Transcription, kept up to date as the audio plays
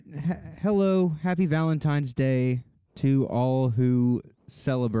hello, happy Valentine's Day to all who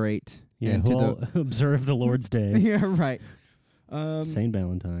celebrate. Yeah, and who to all observe the Lord's Day. Yeah, right. Saint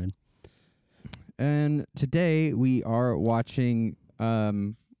Valentine. And today we are watching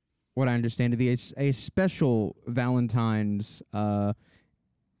what I understand to be a special Valentine's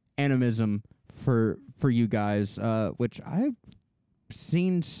animism for you guys, which I've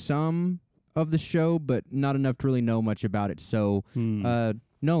seen some of the show, but not enough to really know much about it. So,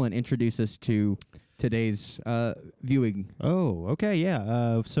 Nolan, introduce us to today's viewing. Oh, okay,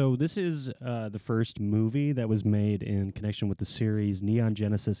 yeah. So this is the first movie that was made in connection with the series Neon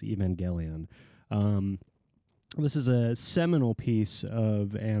Genesis Evangelion. This is a seminal piece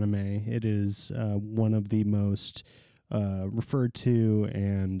of anime. It is one of the most referred to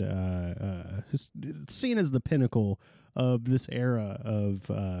and seen as the pinnacle of this era of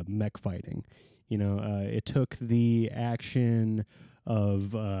mech fighting. You know, it took the action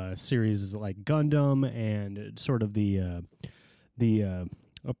of series like Gundam and sort of the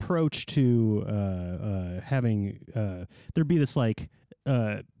approach to having there be this like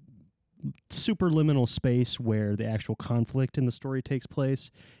superliminal space where the actual conflict in the story takes place,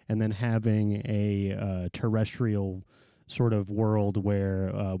 and then having a terrestrial sort of world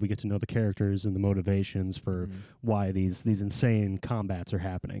where we get to know the characters and the motivations for why these insane combats are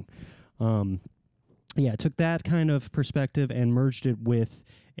happening. Yeah, it took that kind of perspective and merged it with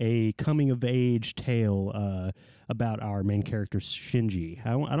a coming-of-age tale about our main character, Shinji.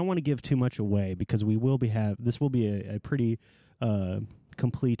 I don't want to give too much away because this will be a pretty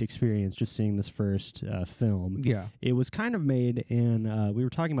complete experience just seeing this first film. Yeah. It was kind of made in, we were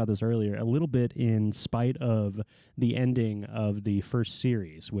talking about this earlier, a little bit in spite of the ending of the first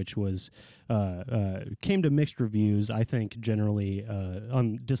series, which was came to mixed reviews, I think generally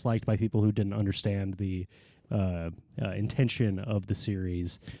disliked by people who didn't understand the intention of the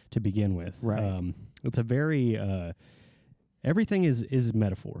series to begin with. Right. It's a very, everything is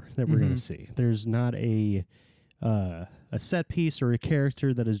metaphor that we're going to see. There's not a set piece or a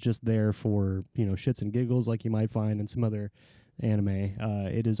character that is just there for, shits and giggles like you might find in some other anime.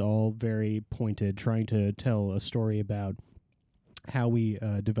 It is all very pointed, trying to tell a story about how we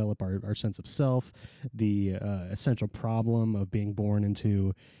develop our sense of self, the essential problem of being born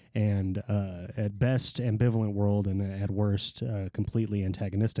into and at best ambivalent world and at worst completely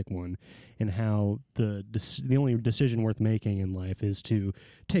antagonistic one, and how the only decision worth making in life is to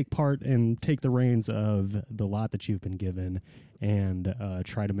take part and take the reins of the lot that you've been given and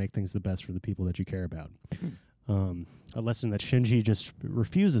try to make things the best for the people that you care about. A lesson that Shinji just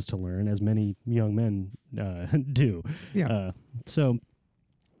refuses to learn, as many young men do. Yeah.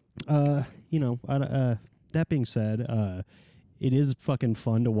 That being said, it is fucking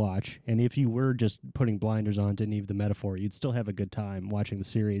fun to watch. And if you were just putting blinders on to any of the metaphor, you'd still have a good time watching the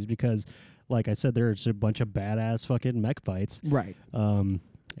series because, like I said, there's a bunch of badass fucking mech fights. Right. And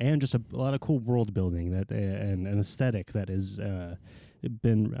just a lot of cool world building and an aesthetic that has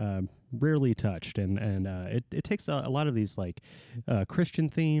been rarely touched, and it takes a lot of these like Christian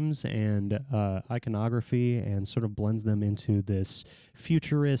themes and iconography and sort of blends them into this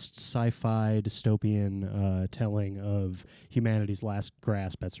futurist sci-fi dystopian telling of humanity's last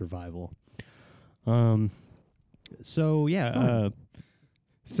grasp at survival. So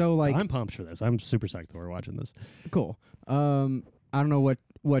like I'm pumped for this. I'm super psyched that we're watching this. Cool. I don't know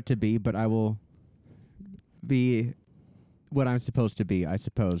what to be, but I will be what I'm supposed to be, I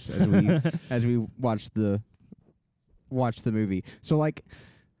suppose, as we watch the movie. So like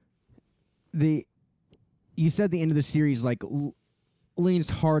you said the end of the series like leans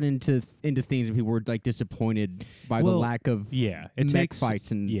hard into things and people were like disappointed by the lack of mech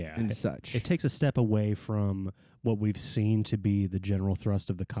fights and such. It takes a step away from what we've seen to be the general thrust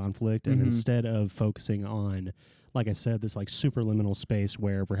of the conflict, and instead of focusing on, like I said, this like superliminal space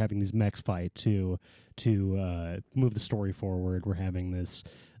where we're having these mechs fight to move the story forward. We're having this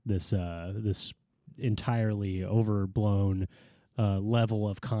entirely overblown level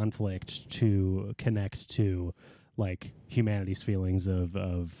of conflict to connect to like humanity's feelings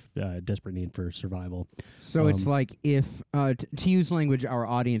of desperate need for survival. So it's like if to use language our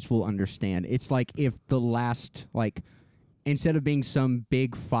audience will understand. It's like if the last instead of being some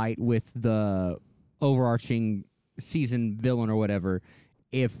big fight with the overarching season villain or whatever,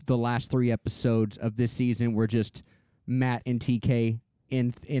 if the last 3 episodes of this season were just Matt and TK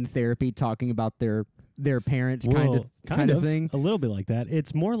in therapy talking about their parents, kind of thing. A little bit like that.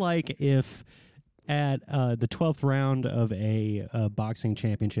 It's more like if at the 12th round of a boxing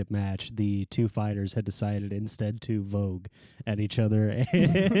championship match, the two fighters had decided instead to vogue at each other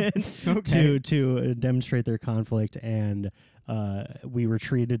and to demonstrate their conflict and we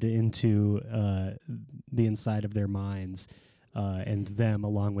retreated into the inside of their minds, and them,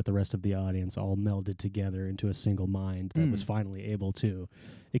 along with the rest of the audience, all melded together into a single mind that was finally able to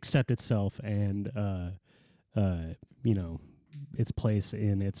accept itself and, its place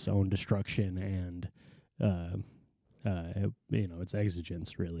in its own destruction and, its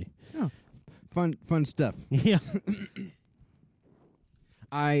exigence, really. Oh, fun stuff. Yeah.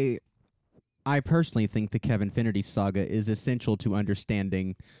 I personally think the Kevin Finnerty saga is essential to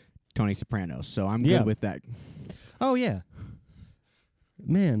understanding Tony Soprano, so I'm good with that. Oh, yeah.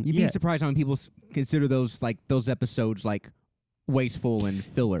 Man, You'd be surprised how many people consider those episodes wasteful and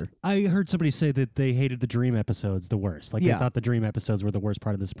filler. I heard somebody say that they hated the Dream episodes the worst. They thought the Dream episodes were the worst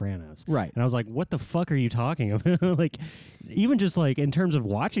part of The Sopranos. Right. And I was like, what the fuck are you talking about? Even just in terms of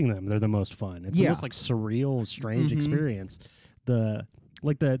watching them, they're the most fun. It's the most surreal, strange experience. The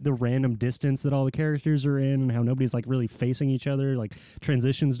random distance that all the characters are in and how nobody's really facing each other.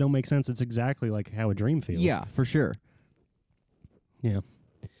 Transitions don't make sense. It's exactly how a dream feels. Yeah, for sure. Yeah.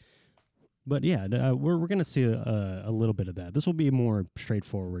 But yeah, we're going to see a little bit of that. This will be a more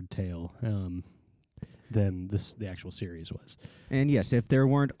straightforward tale than the actual series was. And yes, if there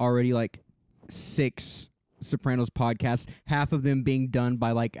weren't already 6 Sopranos podcasts, half of them being done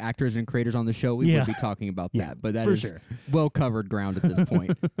by actors and creators on the show, we would be talking about that. But that is well covered ground at this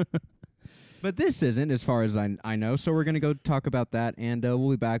point. But this isn't, as far as I know. So we're going to go talk about that, and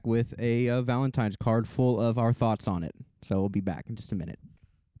we'll be back with a Valentine's card full of our thoughts on it. So we'll be back in just a minute.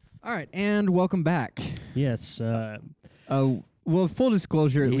 All right, and welcome back. Yes. Well, full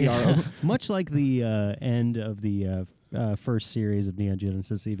disclosure, we are much like the end of the first series of Neon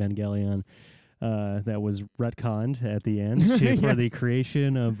Genesis Evangelion. That was retconned at the end for the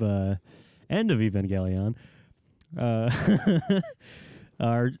creation of end of Evangelion.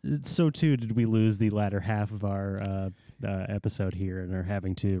 So too did we lose the latter half of our episode here and are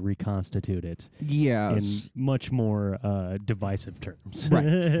having to reconstitute it. Yeah, in much more divisive terms.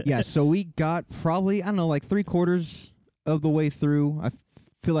 Right. Yeah. So we got probably 3/4 of the way through. I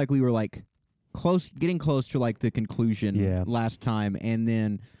feel like we were getting close to the conclusion last time, and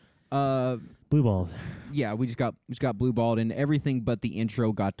then. Blue balled. Yeah, we just got blue balled, and everything but the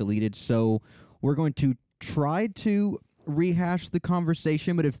intro got deleted. So we're going to try to rehash the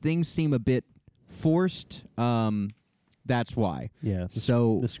conversation, but if things seem a bit forced, that's why. Yeah.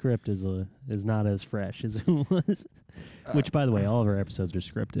 So the script is not as fresh as it was. Which, by the way, all of our episodes are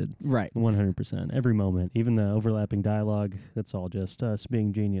scripted. Right. 100%. Every moment, even the overlapping dialogue. That's all just us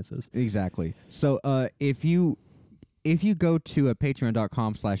being geniuses. Exactly. So if you go to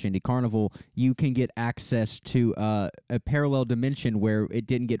patreon.com/indiecarnival, you can get access to a parallel dimension where it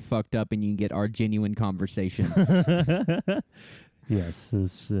didn't get fucked up and you can get our genuine conversation. Yes,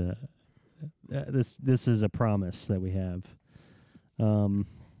 this is a promise that we have.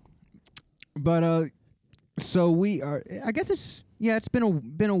 So we are, I guess it's been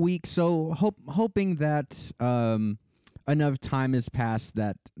a week, so hoping that enough time has passed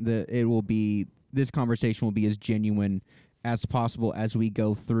that this conversation will be as genuine as possible as we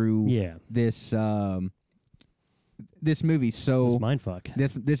go through this movie. So this mindfuck.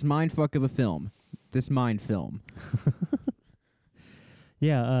 This mindfuck of a film. This mind film.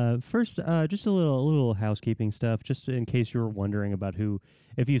 Yeah, first just a little housekeeping stuff, just in case you were wondering about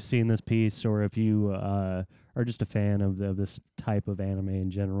if you've seen this piece or if you are just a fan of this type of anime in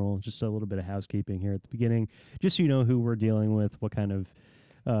general. Just a little bit of housekeeping here at the beginning, just so you know who we're dealing with, what kind of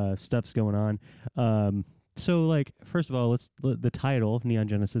stuff's going on. So first of all, the title Neon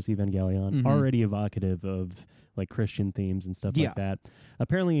Genesis Evangelion, already evocative of Christian themes and stuff like that.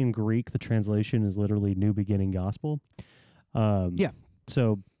 Apparently in Greek the translation is literally New Beginning Gospel.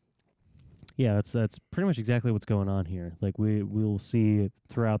 So that's pretty much exactly what's going on here. We'll see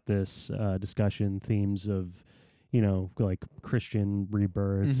throughout this discussion themes of Christian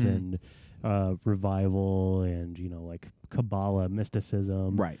rebirth and revival and Kabbalah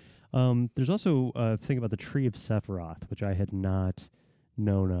mysticism. Right. There's also a thing about the Tree of Sephiroth, which I had not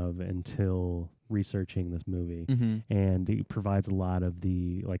known of until researching this movie, and it provides a lot of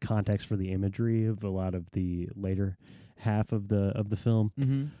the context for the imagery of a lot of the later half of the film,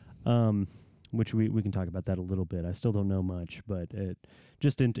 which we can talk about that a little bit. I still don't know much, but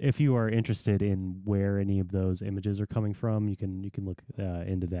if you are interested in where any of those images are coming from, you can look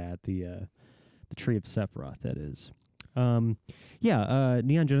into that. The Tree of Sephiroth, that is. Neon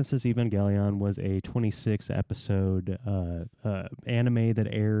Genesis Evangelion was a 26-episode anime that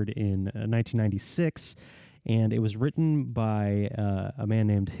aired in 1996, and it was written by a man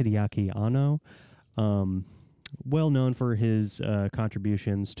named Hideaki Anno, well known for his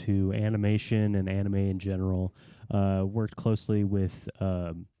contributions to animation and anime in general. worked closely with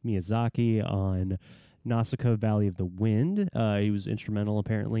Miyazaki on Nausicaa Valley of the Wind. He was instrumental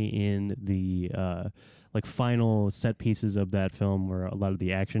apparently in the final set pieces of that film where a lot of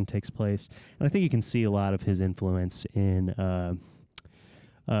the action takes place. And I think you can see a lot of his influence in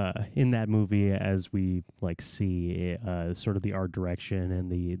that movie as we see sort of the art direction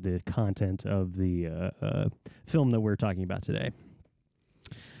and the content of the film that we're talking about today.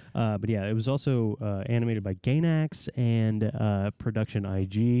 But yeah, it was also animated by Gainax and Production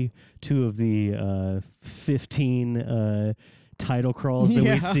IG, two of the 15 title crawls that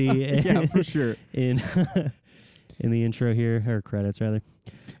we see yeah, for sure. in the intro here, or credits rather.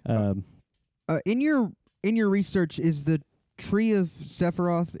 In your research, is the Tree of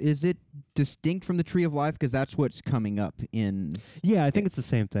Sephiroth, is it distinct from the Tree of Life? Because that's what's coming up in... Yeah, I think it's the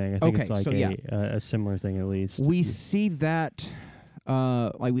same thing. I think it's like so a similar thing at least. We see that...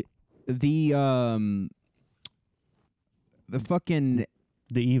 the fucking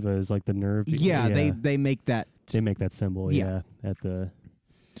the Eva is like the nerve. Yeah, they make that. They make that symbol. Yeah.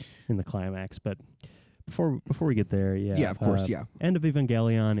 In the climax. But before we get there, of course, End of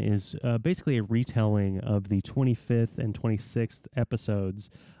Evangelion is basically a retelling of the 25th and 26th episodes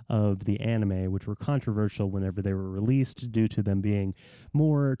of the anime, which were controversial whenever they were released due to them being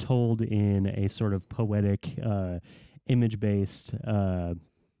more told in a sort of poetic, image-based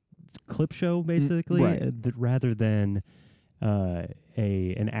clip show, basically, rather than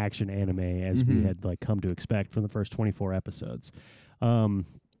an action anime as we had come to expect from the first 24 episodes.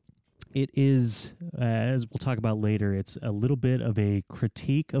 It is, as we'll talk about later, it's a little bit of a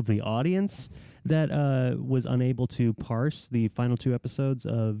critique of the audience that was unable to parse the final two episodes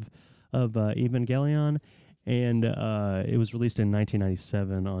of Evangelion, and it was released in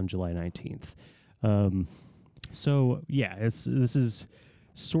 1997 on July 19th. So yeah, this is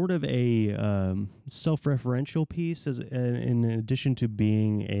sort of a self-referential piece, in addition to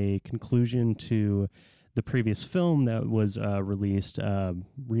being a conclusion to the previous film that was released,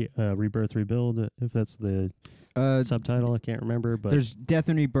 Rebirth, Rebuild, if that's the subtitle. I can't remember. But there's Death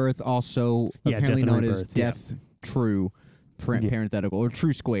and Rebirth, also apparently known as Death True, parenthetical, or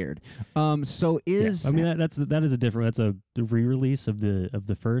True Squared. So is... I mean, that is a different... That's a re-release of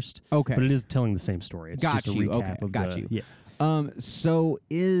the first. Okay. But it is telling the same story. It's got just you. a recap Okay. of Got the, you. Yeah. So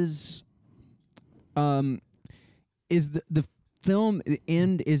is the film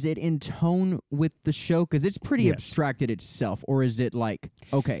end, is it in tone with the show? Because it's pretty abstracted itself, or is it I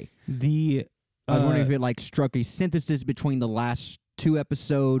was wondering if it struck a synthesis between the last two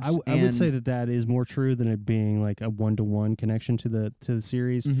episodes. I would say that is more true than it being like a one-to-one connection to the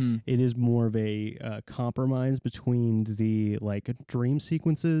series. It is more of a compromise between the dream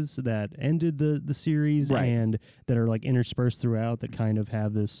sequences that ended the series and that are interspersed throughout, that kind of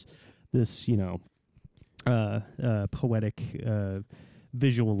have this poetic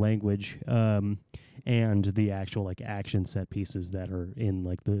visual language, and the actual action set pieces that are in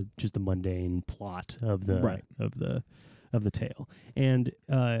the mundane plot of the tale. And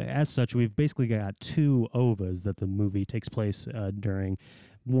as such, we've basically got two ovas that the movie takes place during.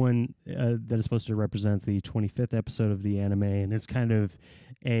 One that is supposed to represent the 25th episode of the anime, and it's kind of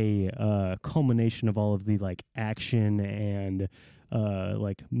a culmination of all of the action and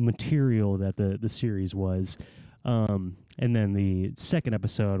material that the series was. And then the second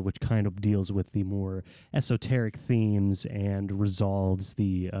episode, which kind of deals with the more esoteric themes and resolves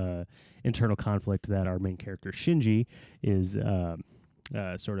the internal conflict that our main character Shinji is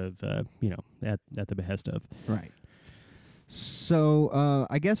sort of at the behest of. Right. So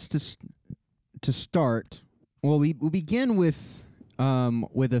I guess to start, well, we begin with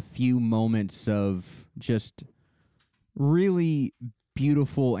a few moments of just really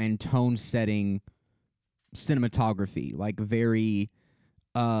beautiful and tone-setting cinematography, very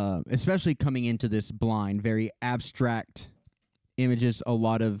especially coming into this blind, very abstract images, a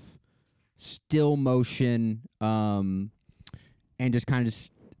lot of still motion, and just kind of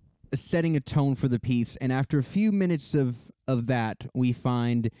setting a tone for the piece. And after a few minutes of that, we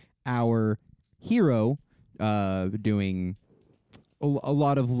find our hero doing a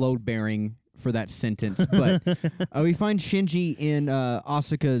lot of load bearing for that sentence, but we find Shinji in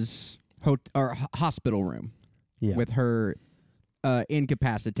Asuka's hospital room with her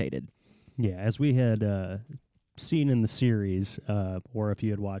incapacitated. Yeah, as we had seen in the series, or if you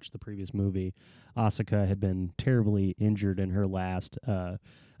had watched the previous movie, Asuka had been terribly injured in her last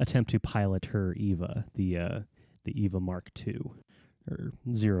attempt to pilot her Eva, the Eva Mark II, or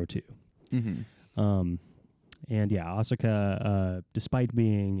 02. And yeah, Asuka, despite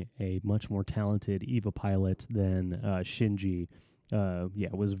being a much more talented Eva pilot than Shinji,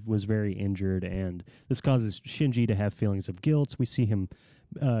 was very injured, and this causes Shinji to have feelings of guilt. We see him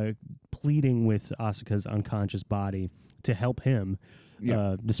pleading with Asuka's unconscious body to help him,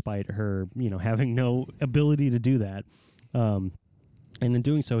 despite her, having no ability to do that. And in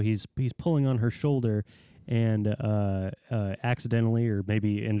doing so, he's pulling on her shoulder, and accidentally, or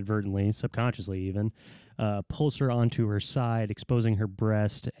maybe inadvertently, subconsciously even, pulls her onto her side, exposing her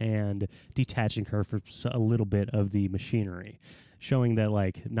breast and detaching her from a little bit of the machinery, showing that,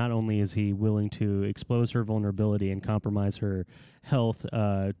 like, not only is he willing to expose her vulnerability and compromise her health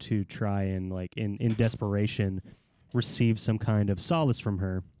to try and, like, in desperation, receive some kind of solace from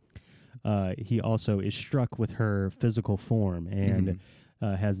her, he also is struck with her physical form and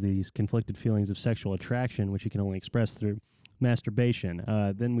has these conflicted feelings of sexual attraction, which he can only express through masturbation.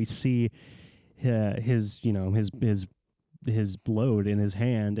 Then we see his load in his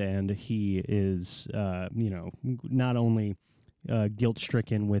hand, and he is not only guilt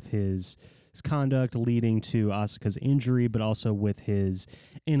stricken with his conduct leading to Asuka's injury, but also with his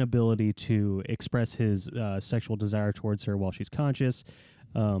inability to express his sexual desire towards her while she's conscious,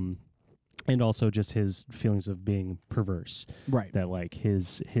 and also just his feelings of being perverse. Right. That, like,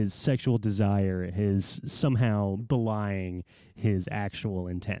 his sexual desire is somehow belying his actual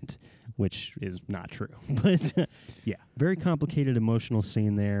intent, which is not true. But yeah, very complicated emotional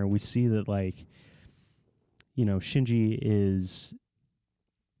scene there. We see that, like, Shinji is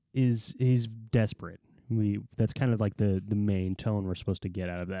he's desperate. That's kind of like the main tone we're supposed to get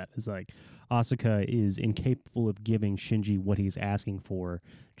out of that. Is like Asuka is incapable of giving Shinji what he's asking for,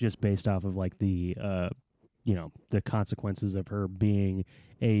 just based off of, like, the the consequences of her being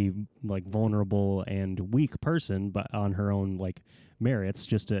a, like, vulnerable and weak person, but on her own, like, merits,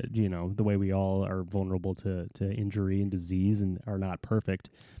 just the way we all are vulnerable to injury and disease and are not perfect.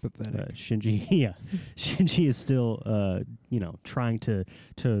 Pathetic. Shinji is still trying to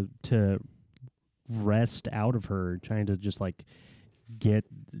wrest out of her, trying to just, like, get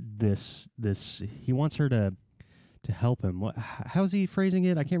this he wants her to help him. How's he phrasing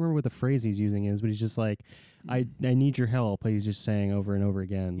it? I can't remember what the phrase he's using is, but he's just like, I need your help. He's just saying over and over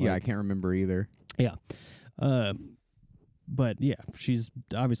again. Yeah, like, I can't remember either. Yeah. But yeah, she's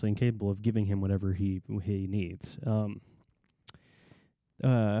obviously incapable of giving him whatever he needs. Then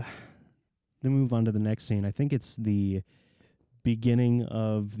we move on to the next scene. I think it's the beginning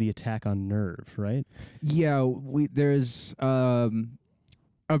of the attack on Nerve, right? Yeah, there's a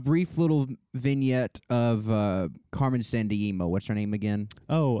brief little vignette of Carmen Sandiego. What's her name again?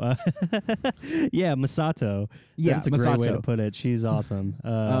 Oh, yeah, Masato. Yeah, that's a Masato. great way to put it. She's awesome.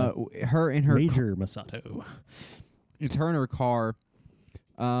 Her in her Major Masato. It's her in her car.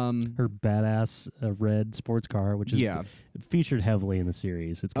 Her badass red sports car, which is featured heavily in the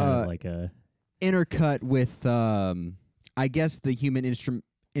series. It's kind of like a intercut with, I guess, the Human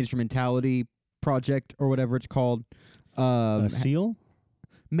Instrumentality Project or whatever it's called. Seal?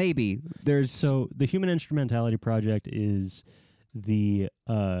 Maybe so the Human Instrumentality Project is it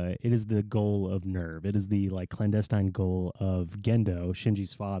is the goal of Nerve. It is the, like, clandestine goal of Gendo,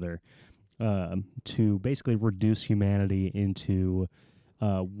 Shinji's father, to basically reduce humanity into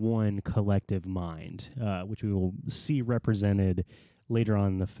one collective mind, which we will see represented later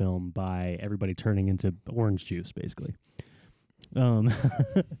on in the film by everybody turning into orange juice, basically,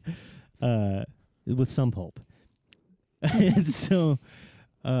 with some pulp. And so,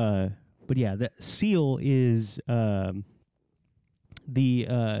 but yeah, the SEAL is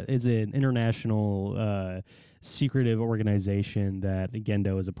is an international secretive organization that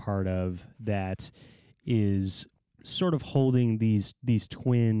Gendo is a part of, that is sort of holding these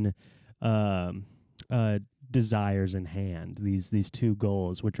twin desires in hand, these two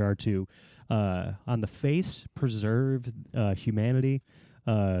goals, which are to on the face preserve humanity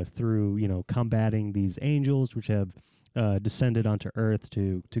through combating these angels which have descended onto Earth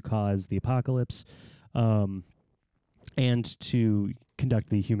to cause the apocalypse, and to conduct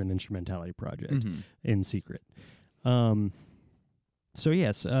the Human Instrumentality Project in secret. So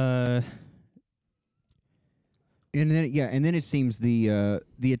yes, and then it seems the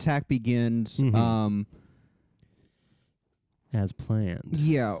attack begins as planned.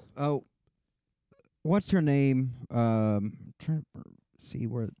 Yeah. Oh, what's her name? Trying to see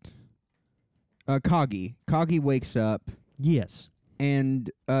where. Kagi. Kagi wakes up. Yes. And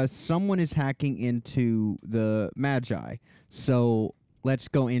someone is hacking into the Magi. So let's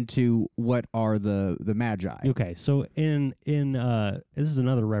go into what are the Magi. Okay, so in this is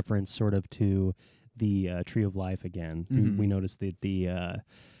another reference sort of to the Tree of Life again. We noticed that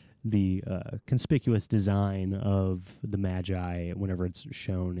conspicuous design of the Magi whenever it's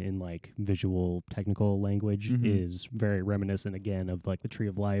shown in like visual technical language is very reminiscent again of like the Tree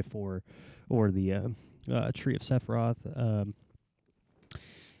of Life or the Tree of Sephiroth.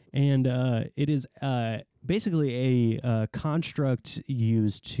 And it is basically a construct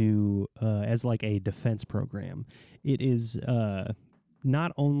used to as like a defense program. It is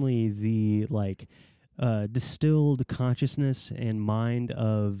not only the like distilled consciousness and mind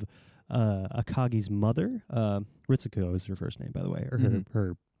of Akagi's mother, Ritsuko is her first name, by the way, or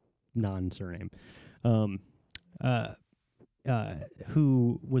her non-surname,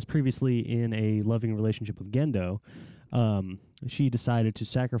 who was previously in a loving relationship with Gendo. She decided to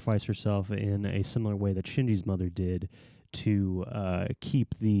sacrifice herself in a similar way that Shinji's mother did to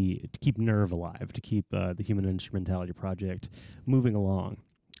keep Nerve alive, to keep the Human Instrumentality Project moving along.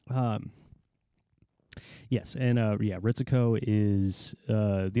 Yes, and Ritsuko is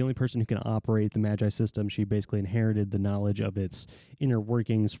the only person who can operate the Magi system. She basically inherited the knowledge of its inner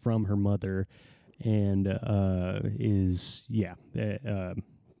workings from her mother, and is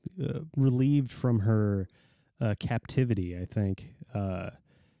relieved from her captivity. I think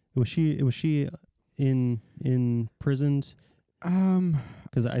was she imprisoned?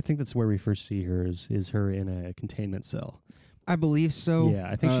 Because I think that's where we first see her is her in a containment cell. I believe so. Yeah,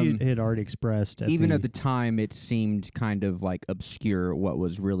 I think she had already expressed. At the time, it seemed kind of like obscure what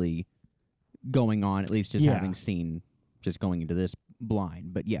was really going on, at least just having seen, just going into this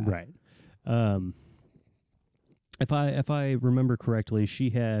blind. But yeah. Right. If I remember correctly, she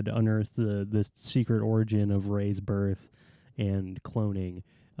had unearthed the secret origin of Rey's birth and cloning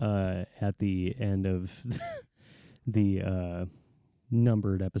at the end of the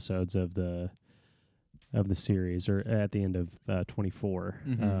numbered episodes of the series, or at the end of 24.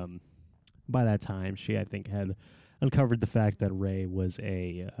 By that time, she, I think, had uncovered the fact that Rey was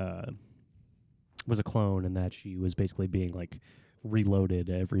a clone, and that she was basically being like reloaded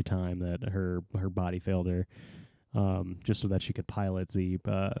every time that her body failed her, just so that she could pilot the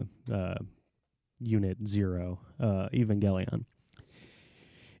Unit 0 Evangelion.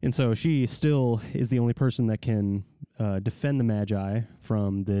 And so she still is the only person that can defend the Magi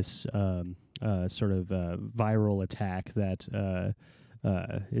from this sort of viral attack that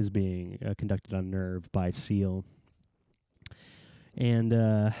is being conducted on Nerve by Seal.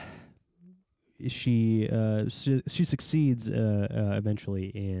 And she succeeds eventually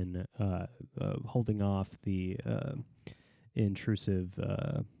in holding off the intrusive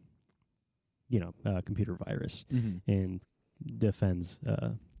computer virus, and defends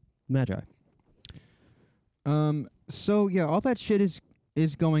Magi. So yeah, all that shit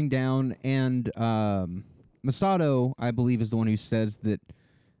is going down, and Masato, I believe, is the one who says that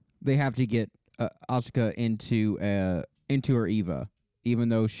they have to get Asuka into her Eva, even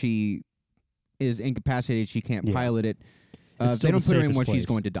though she is incapacitated, she can't pilot it. They don't put her in when she's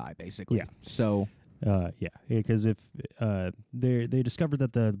going to die, basically. Yeah. So. Because if they discovered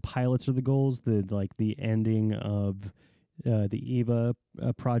that the pilots are the goals, the ending of the Eva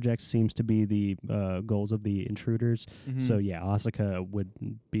project seems to be the goals of the intruders. So yeah, Asuka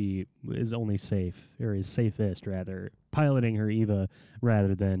is only safe, or is safest rather, piloting her Eva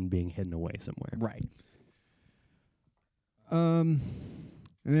rather than being hidden away somewhere. Right. And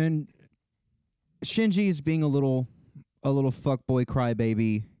then Shinji is being a little fuckboy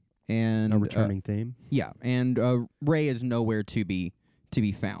crybaby, and a returning theme. Yeah, and Rey is nowhere to be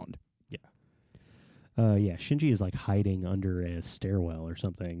found. Shinji is like hiding under a stairwell or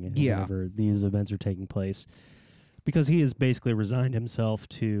something whenever these events are taking place, because he has basically resigned himself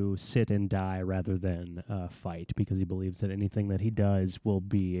to sit and die rather than fight, because he believes that anything that he does will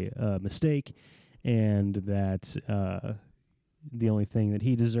be a mistake, and that the only thing that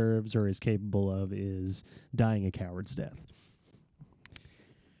he deserves or is capable of is dying a coward's death.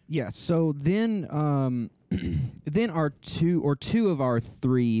 Yeah, so then our two of our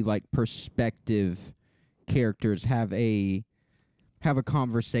three like perspective characters have a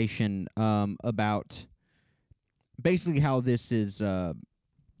conversation about basically how this is a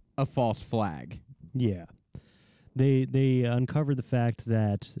false flag. Yeah. They uncover the fact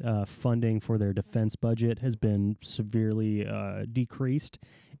that funding for their defense budget has been severely decreased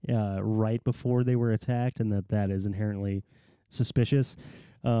right before they were attacked, and that is inherently suspicious,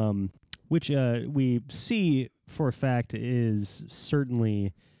 which we see for a fact is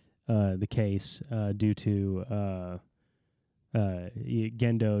certainly the case due to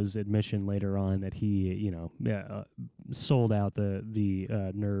Gendo's admission later on that he, sold out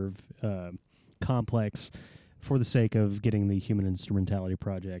the Nerve complex for the sake of getting the Human Instrumentality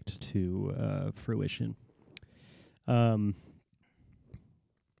Project to fruition.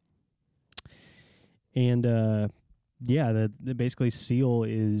 And that basically Seal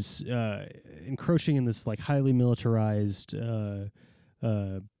is encroaching in this like highly militarized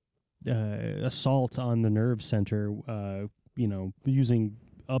assault on the nerve center, using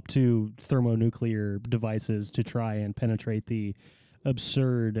up to thermonuclear devices to try and penetrate the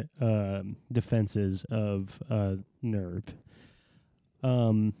absurd defenses of nerve.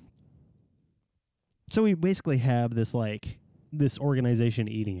 So we basically have this organization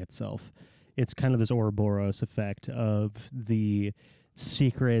eating itself. It's kind of this Ouroboros effect of the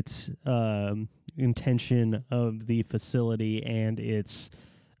secret intention of the facility and its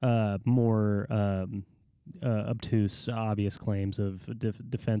more obtuse, obvious claims of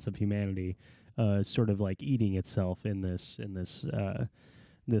defense of humanity, sort of like eating itself in this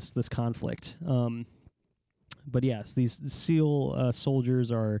conflict. But yes, these SEAL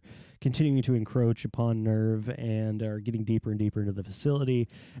soldiers are continuing to encroach upon Nerve and are getting deeper and deeper into the facility.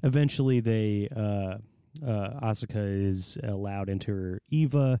 Eventually, Asuka is allowed into her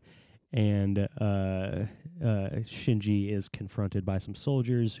EVA, and Shinji is confronted by some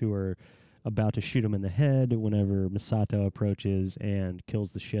soldiers who are about to shoot him in the head whenever Misato approaches and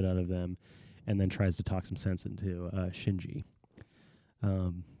kills the shit out of them, and then tries to talk some sense into Shinji.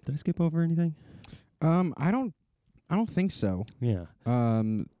 Did I skip over anything? I don't think so. Yeah.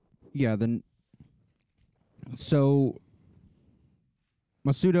 So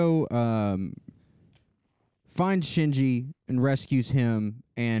Masudo finds Shinji and rescues him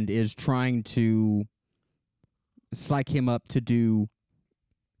and is trying to psych him up to do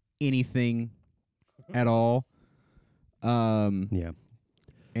anything at all. Yeah.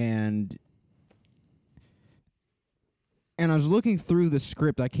 And I was looking through the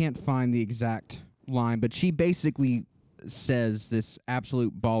script. I can't find the exact line, but she basically says this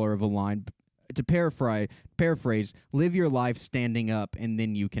absolute baller of a line. To paraphrase, live your life standing up and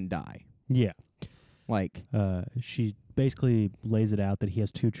then you can die. Yeah. Like, she basically lays it out that he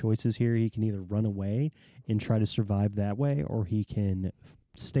has two choices here. He can either run away and try to survive that way, or he can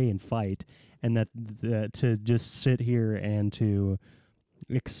stay and fight, and that to just sit here and to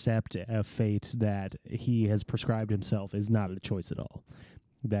accept a fate that he has prescribed himself is not a choice at all.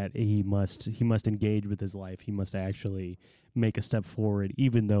 That he must engage with his life. He must actually make a step forward,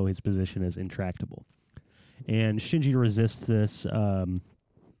 even though his position is intractable. And Shinji resists this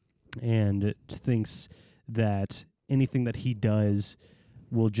and thinks that anything that he does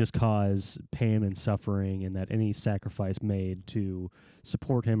will just cause pain and suffering, and that any sacrifice made to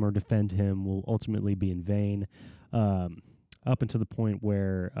support him or defend him will ultimately be in vain. Up until the point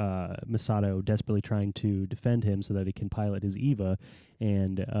where Misato, desperately trying to defend him so that he can pilot his EVA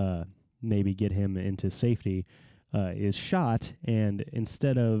and maybe get him into safety, is shot. And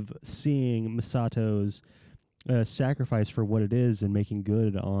instead of seeing Misato's sacrifice for what it is and making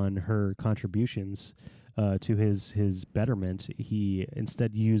good on her contributions to his betterment, he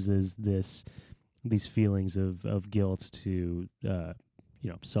instead uses these feelings of guilt to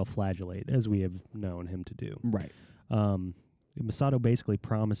self-flagellate, as we have known him to do. right. Misato basically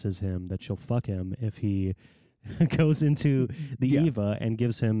promises him that she'll fuck him if he goes into the EVA and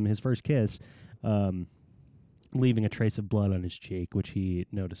gives him his first kiss, leaving a trace of blood on his cheek, which he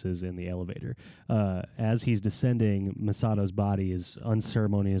notices in the elevator. As he's descending, Misato's body is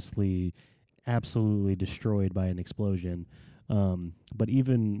unceremoniously, absolutely destroyed by an explosion. But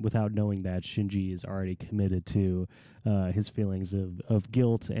even without knowing that, Shinji is already committed to his feelings of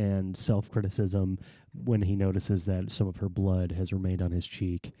guilt and self-criticism when he notices that some of her blood has remained on his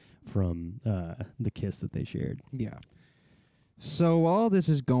cheek from the kiss that they shared. Yeah. So while all this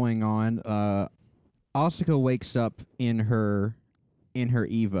is going on, Asuka wakes up in her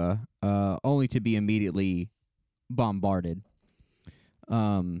EVA, only to be immediately bombarded,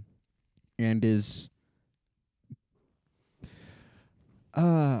 and is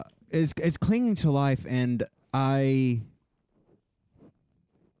clinging to life, and I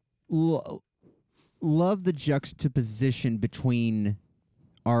love the juxtaposition between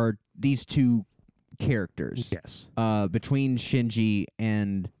these two characters. Yes. Between Shinji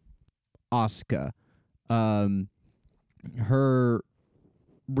and Asuka. Her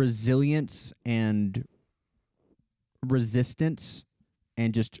resilience and resistance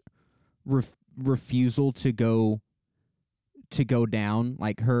and just refusal to go down,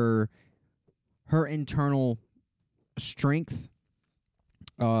 like her internal strength.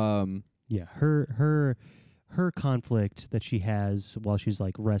 Her conflict that she has while she's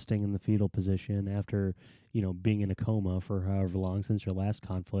like resting in the fetal position after being in a coma for however long since her last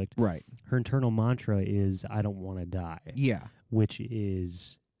conflict. Right. Her internal mantra is, I don't want to die. Yeah. Which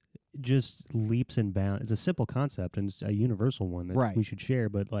is just leaps and bounds. It's a simple concept and it's a universal one that we should share,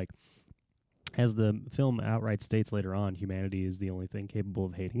 but like as the film outright states later on, humanity is the only thing capable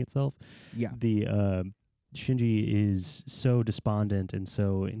of hating itself. Yeah. The Shinji is so despondent and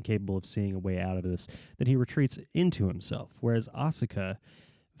so incapable of seeing a way out of this that he retreats into himself, whereas Asuka,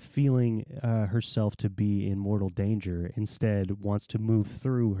 feeling herself to be in mortal danger, instead wants to move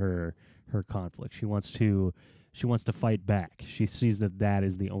through her conflict. She wants to fight back. She sees that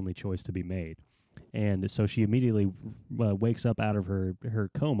is the only choice to be made. And so she immediately wakes up out of her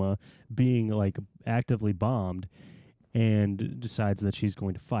coma, being like actively bombed, and decides that she's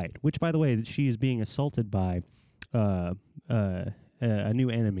going to fight. Which, by the way, she is being assaulted by a new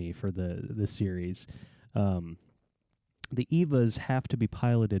enemy for the series. The Evas have to be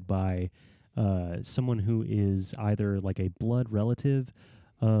piloted by someone who is either like a blood relative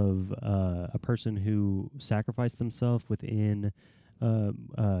of a person who sacrificed themselves within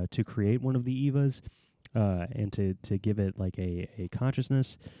to create one of the Evas, and to give it like a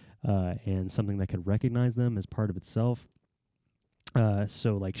consciousness and something that could recognize them as part of itself.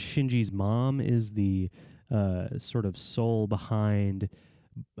 So like Shinji's mom is the sort of soul behind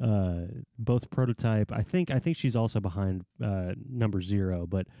both Prototype. I think she's also behind number 0,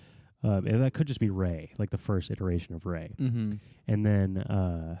 but that could just be Rei, like the first iteration of Rei. Mm-hmm. And then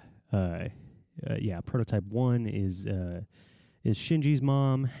Prototype 1 is Shinji's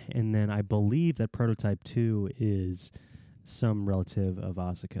mom, and then I believe that Prototype 2 is some relative of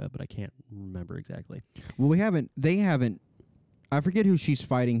Asuka, but I can't remember exactly. Well, they haven't, I forget who she's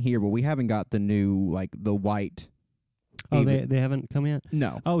fighting here, but we haven't got the new, like, the white. Oh, they haven't come yet?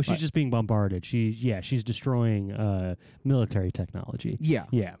 No. Oh, she's just being bombarded. She's destroying military technology. Yeah.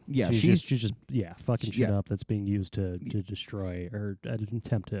 Yeah. She's just fucking shit yeah. up that's being used to destroy or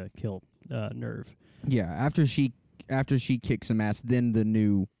attempt to kill Nerve. Yeah, after she kicks some ass, then the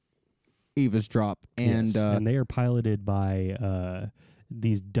new Evas drop, and they are piloted by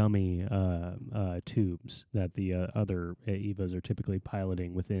these dummy tubes that the other Evas are typically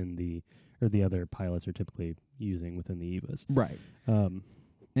piloting within the other pilots are typically using within the Evas. Right.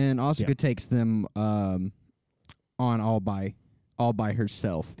 And Asuka takes them on all by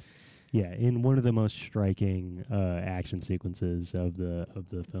herself. Yeah, in one of the most striking action sequences of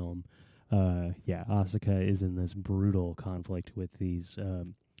the film. Asuka is in this brutal conflict with these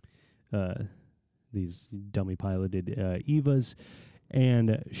dummy piloted Evas,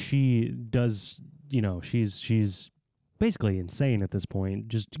 and she does, she's basically insane at this point,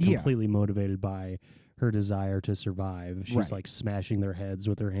 just completely motivated by her desire to survive. She's like smashing their heads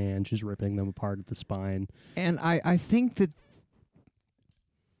with her hand. She's ripping them apart at the spine. And I think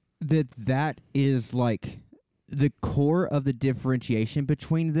that is like the core of the differentiation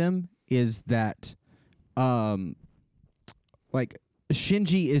between them is that like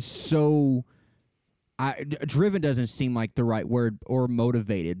Shinji is so driven doesn't seem like the right word, or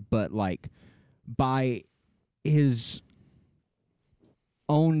motivated, but like by his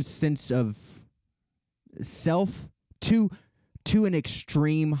own sense of self to an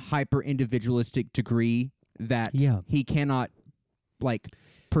extreme hyper individualistic degree that he cannot like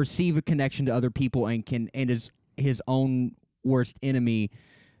perceive a connection to other people and is his own worst enemy,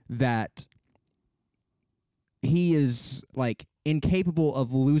 that he is like incapable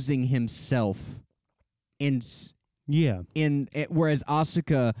of losing himself whereas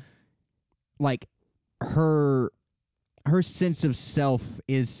Asuka, like her sense of self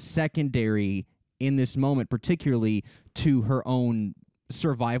is secondary in this moment, particularly to her own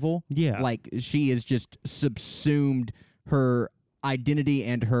survival. Yeah. Like she is just subsumed her identity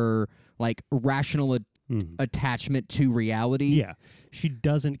and her like rational attachment to reality. Yeah. She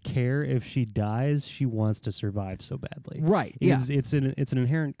doesn't care if she dies. She wants to survive so badly. Right. It's an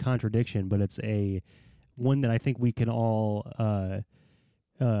inherent contradiction, but it's one that I think we can all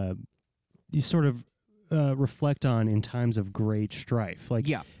you sort of reflect on in times of great strife. Like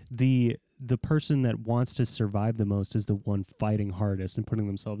the person that wants to survive the most is the one fighting hardest and putting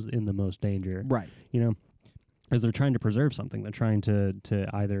themselves in the most danger. Right. As they're trying to preserve something. They're trying to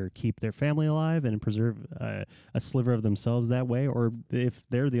either keep their family alive and preserve a sliver of themselves that way, or if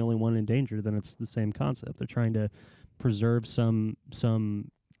they're the only one in danger, then it's the same concept. They're trying to preserve some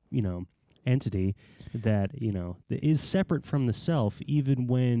entity that is separate from the self, even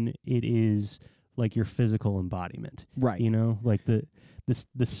when it is like your physical embodiment. Right. Like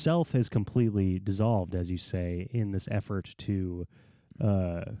the self has completely dissolved, as you say, in this effort to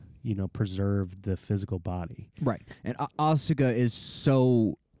preserve the physical body. Right. And Asuka is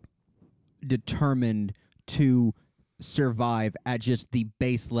so determined to survive at just the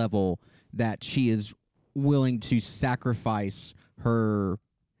base level that she is willing to sacrifice her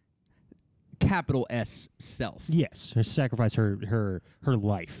capital S self. Yes, sacrifice her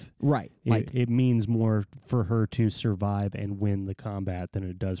life. Right. It means more for her to survive and win the combat than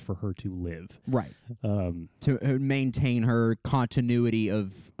it does for her to live. Right. To maintain her continuity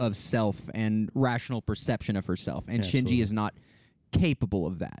of self and rational perception of herself. And Absolutely. Shinji is not capable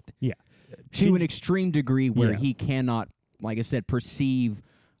of that. Yeah. To an extreme degree where Yeah. he cannot, like I said, perceive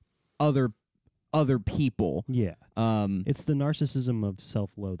other people. Yeah. It's the narcissism of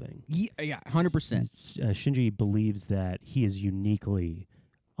self-loathing. Yeah, 100%. Shinji believes that he is uniquely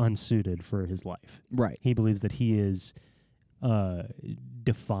unsuited for his life. Right. He believes that he is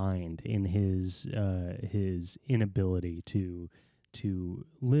defined in his inability to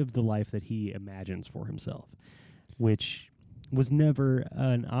live the life that he imagines for himself, which was never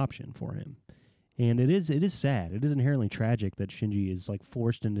an option for him. And it is sad. It is inherently tragic that Shinji is like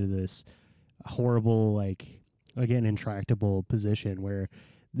forced into this horrible, like, again, intractable position where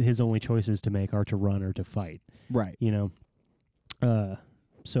his only choices to make are to run or to fight. Right. You know,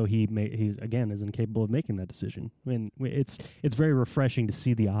 so he's again is incapable of making that decision. And it's very refreshing to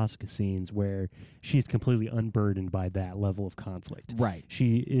see the Asuka scenes where she's completely unburdened by that level of conflict. Right.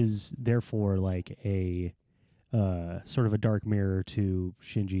 She is therefore like a sort of a dark mirror to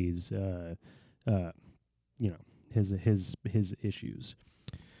Shinji's his issues.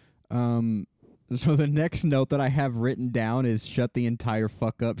 So the next note that I have written down is shut the entire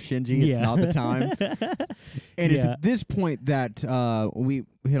fuck up, Shinji. It's not the time. And it's at this point that we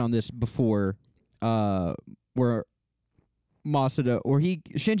hit on this before, where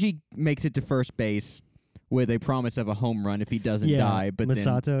Shinji makes it to first base with a promise of a home run if he doesn't die, but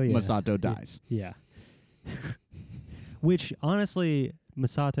Masato dies. Yeah. Which, honestly,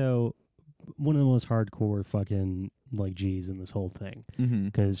 Masato, one of the most hardcore fucking, like, G's in this whole thing.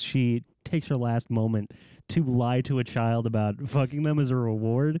 Because she takes her last moment to lie to a child about fucking them as a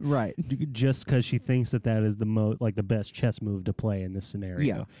reward. Right. Just because she thinks that is the best chess move to play in this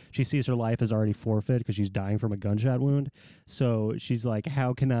scenario. Yeah. She sees her life as already forfeit because she's dying from a gunshot wound. So she's like,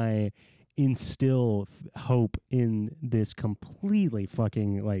 how can I instill hope in this completely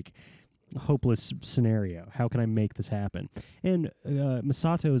fucking, like, hopeless scenario? How can I make this happen? And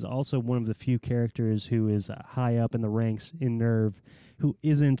Masato is also one of the few characters who is high up in the ranks in Nerve who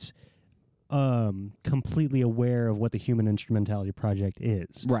isn't completely aware of what the Human Instrumentality Project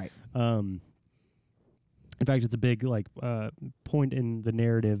is. Right. In fact, it's a big point in the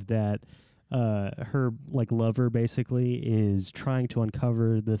narrative that her lover basically is trying to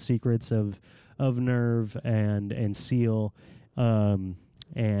uncover the secrets of Nerve and Seal.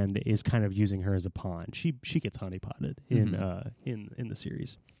 And is kind of using her as a pawn. She gets honeypotted in the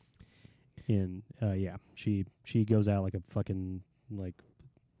series. She goes out like a fucking like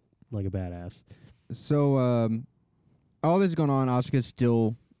a badass. So all this is going on. Asuka's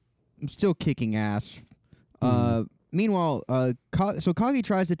still kicking ass. Meanwhile, so Kagi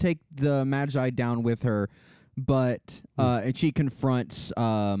tries to take the Magi down with her, but and she confronts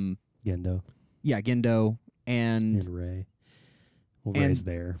Gendo. Yeah, Gendo and Rei. Well, Ray's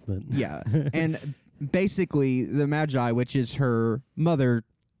there, but yeah, and basically the Magi, which is her mother,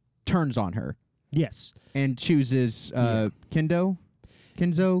 turns on her. Yes, and chooses Gendo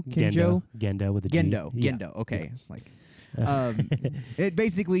with a G. Gendo. Okay, yeah. It's like it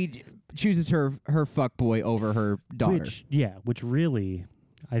basically chooses her fuckboy over her daughter. Which really,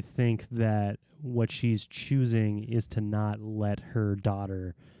 I think that what she's choosing is to not let her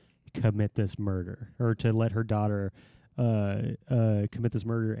daughter commit this murder, or to let her daughter commit this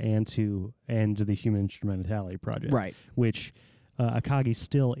murder and to end the Human Instrumentality Project. Right. Which Akagi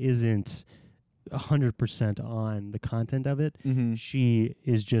still isn't 100% on the content of it. She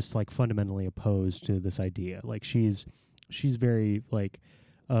is just like fundamentally opposed to this idea. Like she's very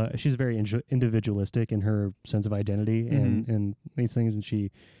she's very individualistic in her sense of identity and these things, and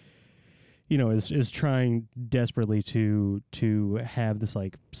she is trying desperately to have this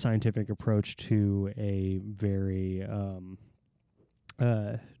like scientific approach to a very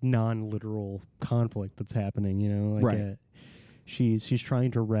non-literal conflict that's happening. Right. She's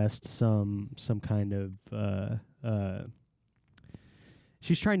trying to wrest some kind of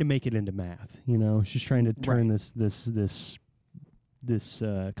she's trying to make it into math. She's trying to turn this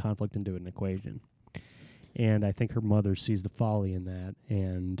conflict into an equation. And I think her mother sees the folly in that,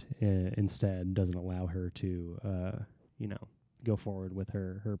 and instead doesn't allow her to, go forward with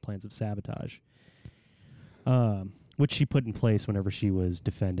her plans of sabotage, which she put in place whenever she was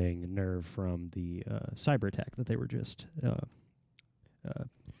defending Nerve from the cyber attack that they were just.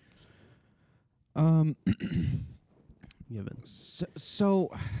 Given.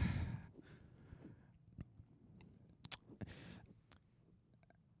 So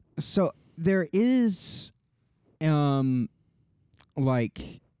there is like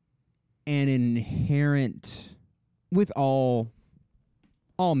an inherent with all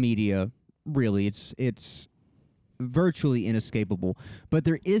media, really, it's virtually inescapable, but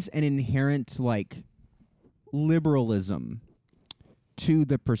there is an inherent like liberalism to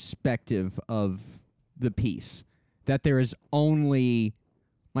the perspective of the piece, that there's only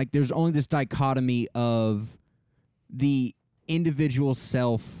this dichotomy of the individual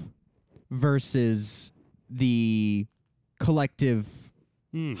self versus the collective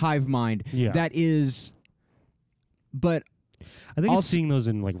hive mind. Yeah. That is, but I think also, it's seeing those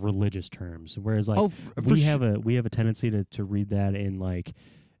in like religious terms, whereas like we have a tendency to read that in like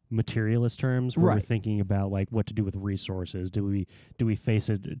materialist terms, where we're thinking about like what to do with resources. Do we face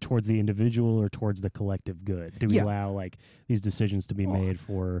it towards the individual or towards the collective good? Do we allow like these decisions to be made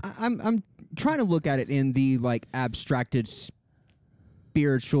for? I'm trying to look at it in the like abstracted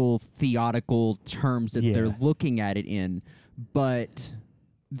spiritual theodical terms that they're looking at it in, but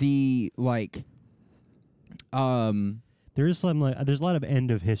the like there's some there's a lot of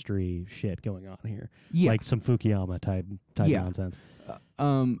end of history shit going on here, like some Fukuyama type nonsense.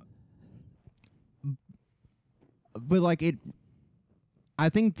 But like I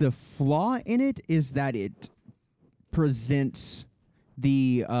think the flaw in it is that it presents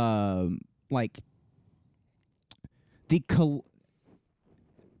the like the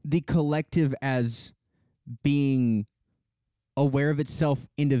collective as being aware of itself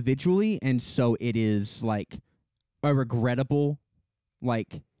individually, and so it is like a regrettable,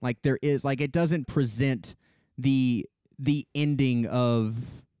 like there is like it doesn't present the ending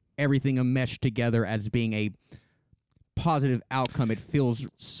of everything enmeshed together as being a positive outcome. It feels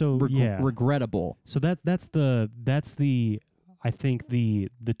regrettable. So that's the I think the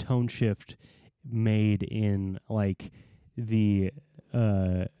tone shift made in like the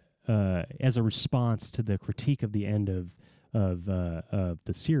as a response to the critique of the end of the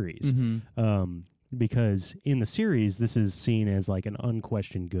series. Because in the series, this is seen as like an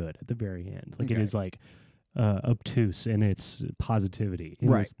unquestioned good at the very end. Like it is like obtuse in its positivity.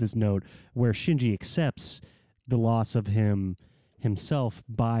 In this note where Shinji accepts the loss of himself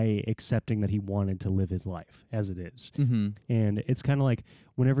by accepting that he wanted to live his life as it is. And it's kind of like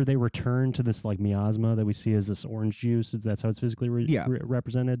whenever they return to this like miasma that we see as this orange juice, that's how it's physically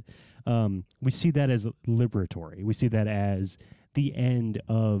represented. We see that as liberatory. We see that as the end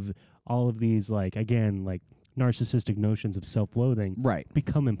of all of these, like, again, like narcissistic notions of self-loathing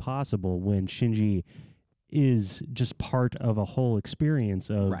become impossible when Shinji is just part of a whole experience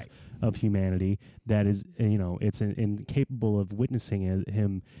of humanity that is, it's incapable of witnessing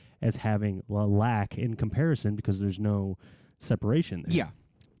him as having a lack in comparison because there's no separation there.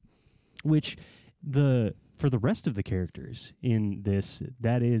 Which for the rest of the characters in this,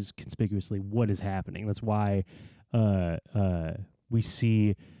 that is conspicuously what is happening. That's why we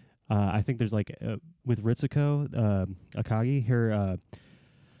see, I think there's like with Ritsuko Akagi,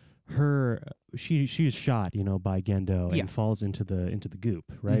 she is shot, by Gendo and falls into the goop,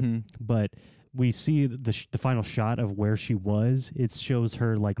 right? But we see the final shot of where she was. It shows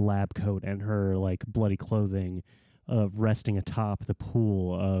her like lab coat and her like bloody clothing resting atop the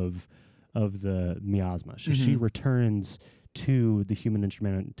pool of the miasma. So she returns to the Human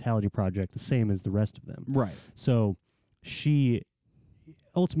Instrumentality Project the same as the rest of them. So she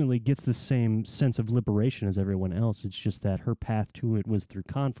ultimately gets the same sense of liberation as everyone else. It's just that her path to it was through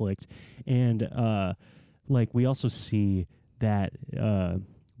conflict. And like we also see that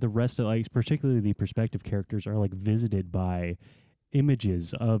the rest of, like, particularly the perspective characters are like visited by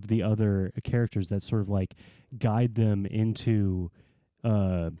images of the other characters that sort of like guide them into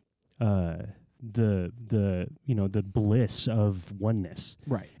the bliss of oneness.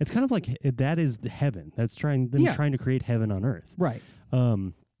 It's kind of like that is heaven. That's trying to create heaven on earth.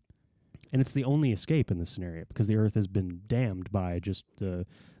 And it's the only escape in this scenario because the earth has been damned by just the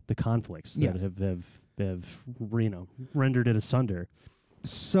conflicts that have rendered it asunder.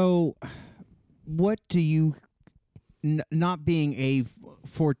 So, what do you, not being a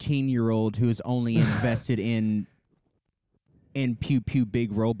 14-year-old who is only invested in pew pew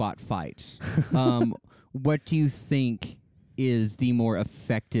big robot fights, what do you think is the more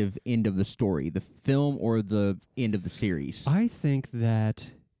effective end of the story, the film or the end of the series? I think that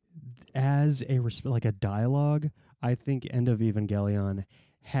as a dialogue, I think End of Evangelion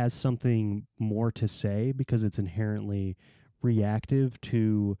has something more to say because it's inherently reactive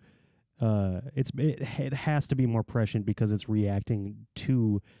to it has to be more prescient because it's reacting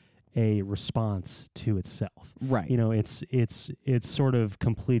to a response to itself. It's sort of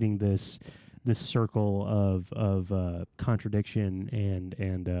completing this circle of contradiction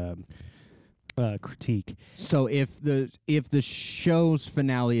and critique. So if the show's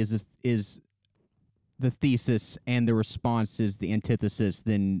finale is the thesis and the response is the antithesis,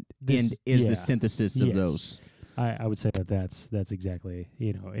 then This- end is yeah. the synthesis of Yes. those I would say that's exactly,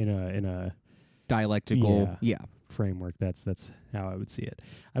 in a dialectical. Yeah. framework. That's how I would see it.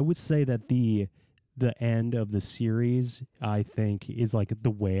 I would say that the end of the series, I think, is like the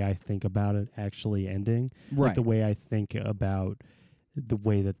way I think about it actually ending. Right. Like the way I think about the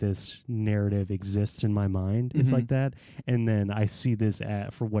way that this narrative exists in my mind. It's like that. And then I see this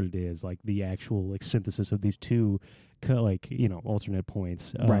for what it is, like the actual like synthesis of these two alternate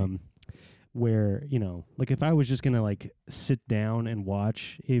points. Right. Where, like if I was just going to like sit down and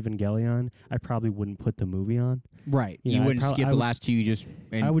watch Evangelion, I probably wouldn't put the movie on. Right. Yeah, You I'd wouldn't prob- skip I the would- last two.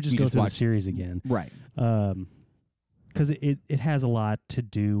 I would just go through the watch. series again. Right. Because it has a lot to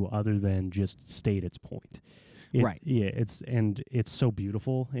do other than just state its point. Right. Yeah, it's so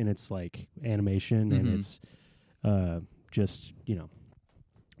beautiful in its like animation and its just,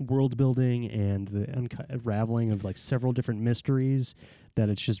 world building and the unraveling of like several different mysteries that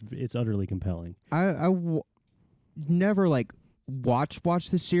it's utterly compelling. Never like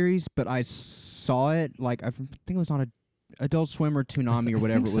watched the series, but I saw it like I think it was on Adult Swim or Toonami or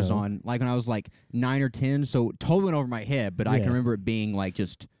whatever it was so. on, like when I was like 9 or 10. So it totally went over my head, but I Yeah. can remember it being like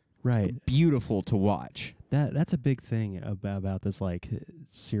just Right. beautiful to watch. That's a big thing about this like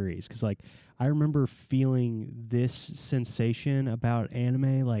series, because like I remember feeling this sensation about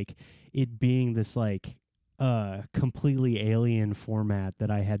anime, like it being this like completely alien format that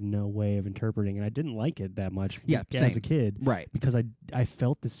I had no way of interpreting, and I didn't like it that much Yeah, as same. a kid, Right. because I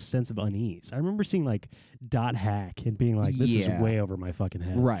felt this sense of unease. I remember seeing like Dot Hack and being like, this is Yeah. way over my fucking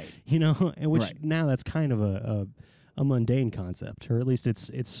head, Right. and which Right. now that's kind of a mundane concept, or at least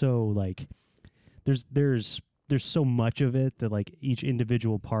it's so like there's so much of it that like each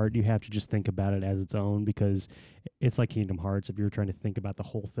individual part you have to just think about it as its own, because it's like Kingdom Hearts. If you're trying to think about the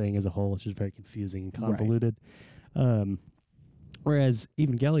whole thing as a whole, it's just very confusing and convoluted. Whereas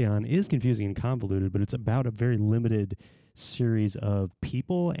Evangelion is confusing and convoluted, but it's about a very limited series of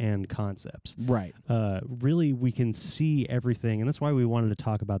people and concepts. Right. Really, we can see everything, and that's why we wanted to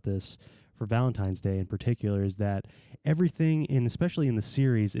talk about this for Valentine's Day in particular, is that everything, especially in the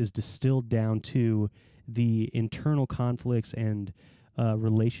series, is distilled down to the internal conflicts and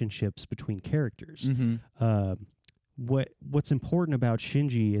relationships between characters. What's important about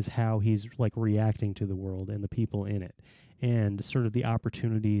Shinji is how he's like reacting to the world and the people in it, and sort of the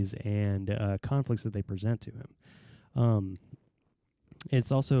opportunities and conflicts that they present to him.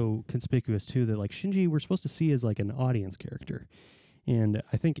 It's also conspicuous too that like Shinji we're supposed to see as like an audience character, and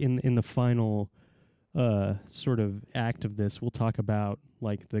I think in the final sort of act of this, we'll talk about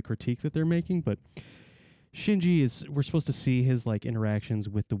like the critique that they're making, but Shinji we're supposed to see his like interactions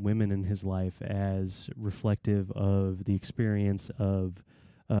with the women in his life as reflective of the experience of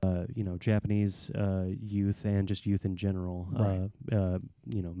Japanese youth and just youth in general, Right.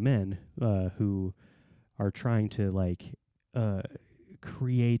 Men who are trying to like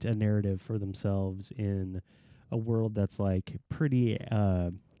create a narrative for themselves in a world that's like pretty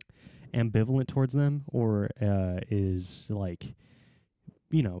ambivalent towards them, or is like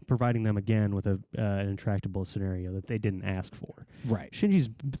providing them again with an intractable scenario that they didn't ask for. Right. Shinji's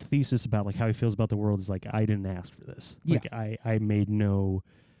thesis about like how he feels about the world is like, I didn't ask for this. Yeah. Like I made no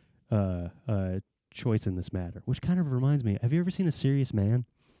choice in this matter. Which kind of reminds me, have you ever seen A Serious Man?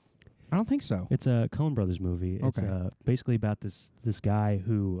 I don't think so. It's a Coen Brothers movie. It's Okay. basically about this guy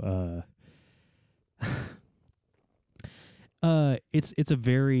who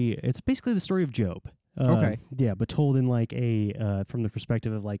it's basically the story of Job. Okay. Yeah, but told in like a from the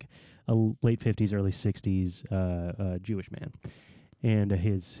perspective of like a late 50s, early 60s Jewish man, and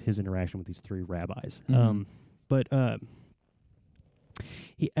his interaction with these three rabbis. But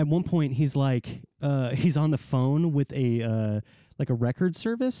at one point he's like he's on the phone with a like a record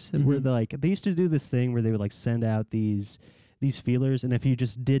service where they used to do this thing where they would like send out these feelers, and if you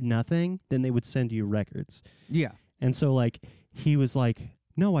just did nothing, then they would send you records. Yeah. And so like he was like,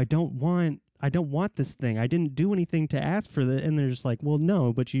 no, I don't want this thing. I didn't do anything to ask for that. And they're just like, well,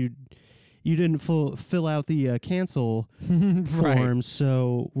 no, but you didn't fill out the cancel form,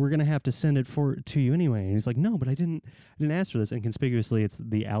 so we're gonna have to send it to you anyway. And he's like, no, but I didn't ask for this. And conspicuously, it's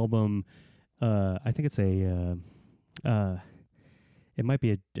the album. I think it's it might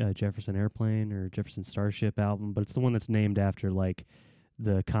be a Jefferson Airplane or Jefferson Starship album, but it's the one that's named after like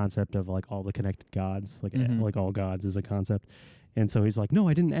the concept of like all the connected gods, like like all gods is a concept. And so he's like, no,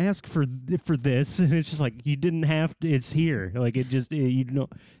 I didn't ask for this. And it's just like, you didn't have to, it's here. Like it just, you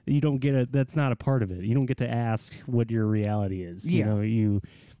don't get that's not a part of it. You don't get to ask what your reality is. Yeah. You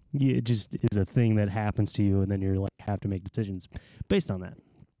it just is a thing that happens to you, and then you're like have to make decisions based on that.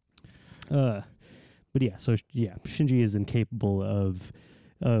 But yeah, so yeah, Shinji is incapable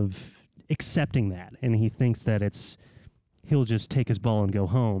of accepting that, and he thinks that he'll just take his ball and go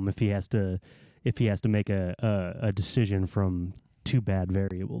home if he has to make a decision from two bad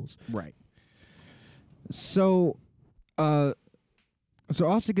variables. Right. So,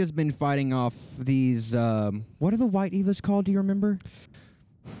 Asuka's been fighting off these. What are the white Evas called? Do you remember?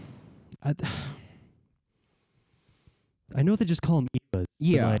 I know they just call them Evas.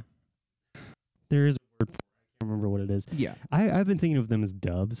 Yeah. There is a word for it. I can't remember what it is. Yeah. I've been thinking of them as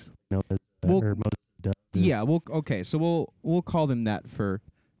doves. Or most doves. Yeah. So we'll call them that for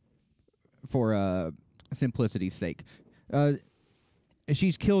simplicity's sake.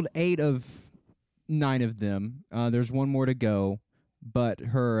 She's killed 8 of 9 of them. There's one more to go, but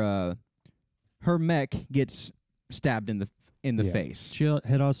her mech gets stabbed in the face. She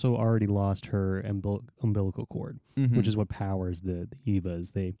had also already lost her umbilical cord, Mm-hmm. which is what powers the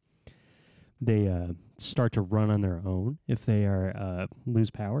Evas. They start to run on their own if they are lose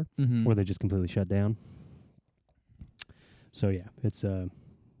power, Mm-hmm. or they just completely shut down. So yeah, it's and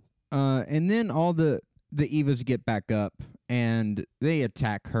then all the Evas get back up and they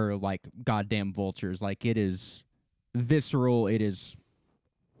attack her like goddamn vultures. Like, it is visceral, it is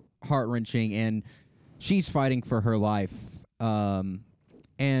heart-wrenching, and she's fighting for her life. And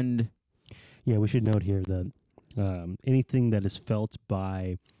yeah, we should note here that anything that is felt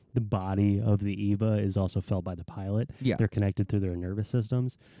by the body of the Eva is also felt by the pilot. Yeah. They're connected through their nervous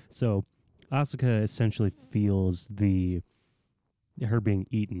systems. So Asuka essentially feels her being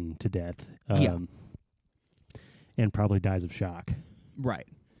eaten to death. And probably dies of shock. Right.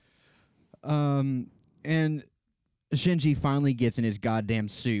 And Shinji finally gets in his goddamn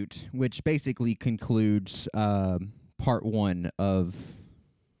suit, which basically concludes part 1 of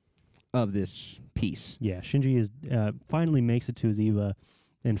this piece. Yeah, Shinji is finally makes it to his Eva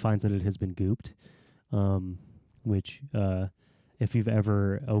and finds that it has been gooped, which if you've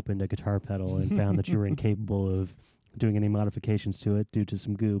ever opened a guitar pedal and found that you were incapable of doing any modifications to it due to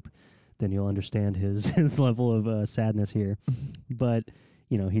some goop, then you'll understand his level of sadness here. But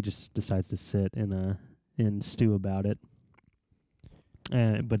he just decides to sit and stew about it.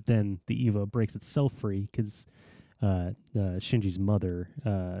 But then the Eva breaks itself free because Shinji's mother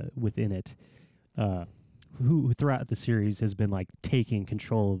within it, who throughout the series has been like taking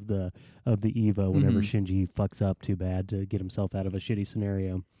control of the Eva whenever Shinji fucks up too bad to get himself out of a shitty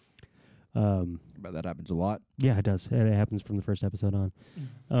scenario. But that happens a lot. Yeah, it does. It happens from the first episode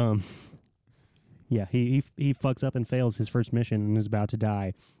on. Yeah, he fucks up and fails his first mission and is about to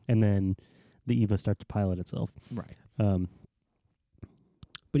die, and then the Eva starts to pilot itself. Right.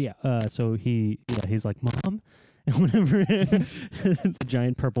 But yeah, so he's like, Mom, and whenever the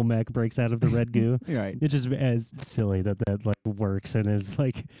giant purple mech breaks out of the red goo, Right. it's just as silly that like works and is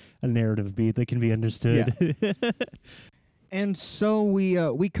like a narrative beat that can be understood. Yeah. And so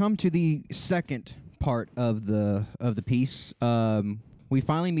we come to the second part of the piece. We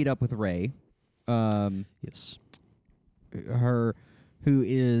finally meet up with Rei. Yes. Her, who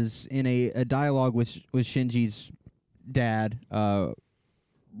is in a dialogue with Shinji's dad.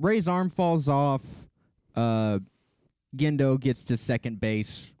 Rei's arm falls off. Gendo gets to second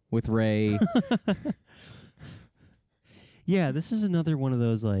base with Rei. Yeah, this is another one of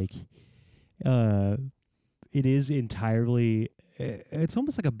those like, it is entirely. It's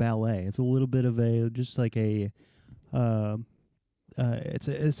almost like a ballet. It's a little bit of it's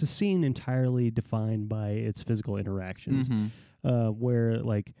a scene entirely defined by its physical interactions, where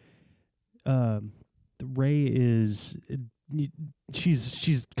like Rei is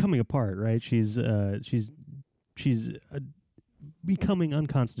she's coming apart, right? She's becoming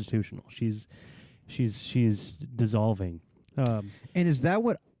unconstitutional. She's dissolving. And is that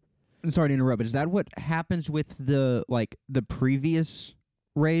what? I'm sorry to interrupt, but is that what happens with the previous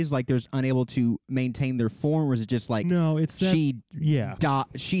Reis? Like, there's unable to maintain their form, or is it just like no? It's that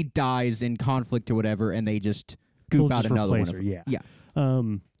she dies in conflict or whatever, and they just goop out another one of her. Yeah.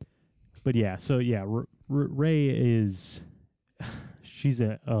 But yeah, so yeah, Rei is she's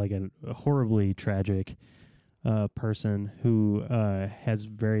a horribly tragic person who has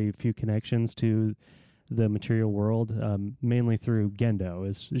very few connections to the material world, mainly through Gendo,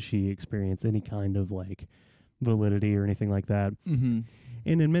 as she experienced any kind of like validity or anything like that. Mm-hmm.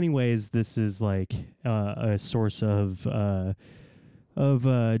 And in many ways, this is like a source of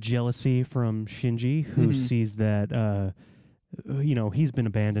jealousy from Shinji, who sees that he's been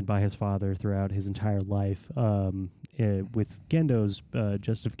abandoned by his father throughout his entire life, with Gendo's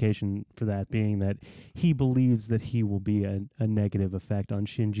justification for that being that he believes that he will be a negative effect on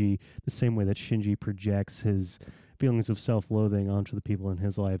Shinji, the same way that Shinji projects his feelings of self-loathing onto the people in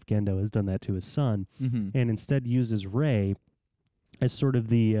his life. Gendo has done that to his son, and instead uses Rei as sort of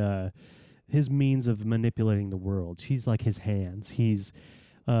the his means of manipulating the world. She's like his hands. He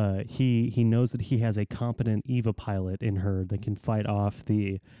knows that he has a competent Eva pilot in her that can fight off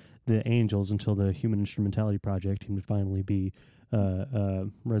the angels until the Human Instrumentality Project can finally be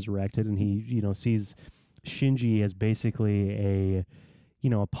resurrected, and he sees Shinji as basically a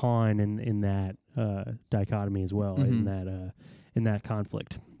pawn in that dichotomy as well, in that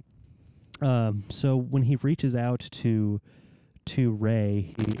conflict. So when he reaches out to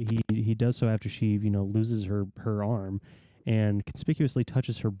Rei, he does so after she loses her arm and conspicuously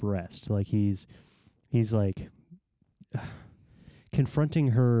touches her breast. Like he's like confronting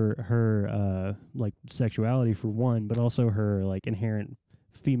her like sexuality for one, but also her like inherent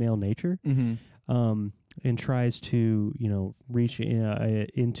female nature, and tries to reach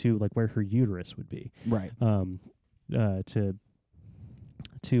into like where her uterus would be, right?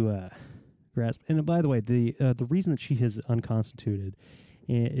 To grasp. And by the way, the reason that she is unconstituted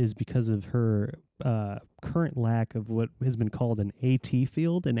is because of her current lack of what has been called an AT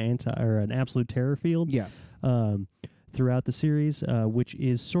field, an absolute terror field. Yeah. Throughout the series, which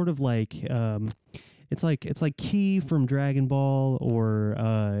is sort of like it's like Ki from Dragon Ball, or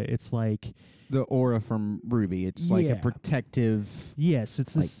it's like the aura from Ruby. It's like a protective. Yes,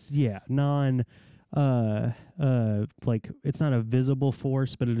 it's this non. Like it's not a visible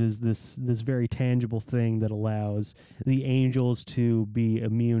force, but it is this very tangible thing that allows the angels to be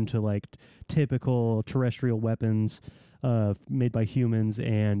immune to like typical terrestrial weapons made by humans,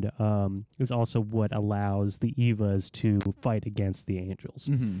 and is also what allows the Evas to fight against the angels.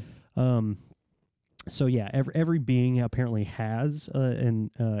 So yeah, every being apparently has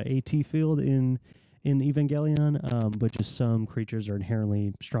an AT field in Evangelion, but just some creatures are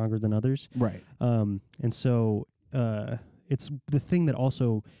inherently stronger than others. Right. And so it's the thing that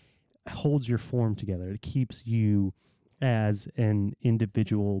also holds your form together. It keeps you as an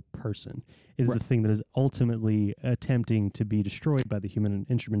individual person. It is the thing that is ultimately attempting to be destroyed by the Human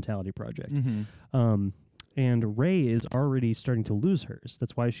Instrumentality Project. And Rei is already starting to lose hers.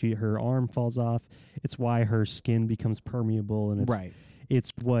 That's why her arm falls off. It's why her skin becomes permeable, and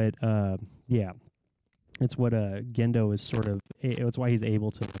it's what Gendo is sort of. It's why he's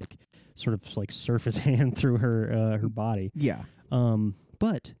able to sort of surf his hand through her body. Yeah.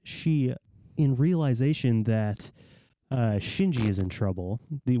 But she, in realization that Shinji is in trouble,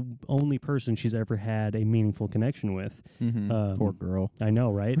 the only person she's ever had a meaningful connection with. Poor girl. I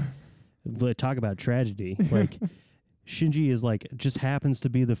know, right? Talk about tragedy. Like Shinji is just happens to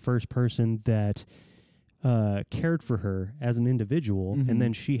be the first person that cared for her as an individual, and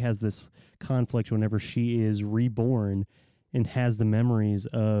then she has this conflict whenever she is reborn and has the memories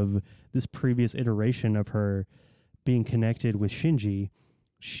of this previous iteration of her being connected with Shinji.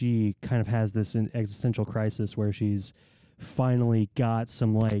 She kind of has this existential crisis where she's finally got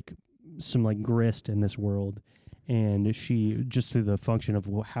some grist in this world, and she, just through the function of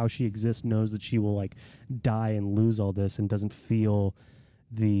how she exists, knows that she will die and lose all this, and doesn't feel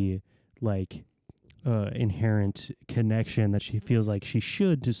the inherent connection that she feels like she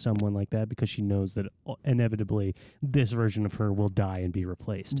should to someone like that, because she knows that inevitably this version of her will die and be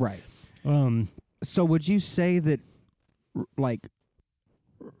replaced. Right. So would you say that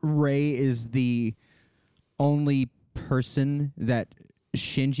Rei is the only person that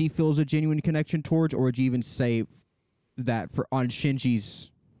Shinji feels a genuine connection towards, or would you even say that on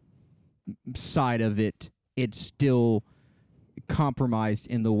Shinji's side of it, it's still compromised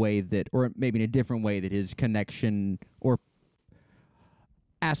in the way that, or maybe in a different way, that his connection or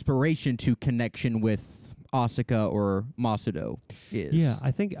aspiration to connection with Asuka or Masudo is? Yeah,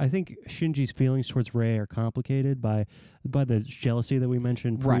 I think Shinji's feelings towards Rei are complicated by the jealousy that we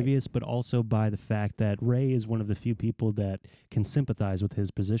mentioned previous, but also by the fact that Rei is one of the few people that can sympathize with his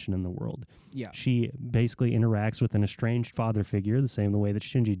position in the world. Yeah, she basically interacts with an estranged father figure the same way that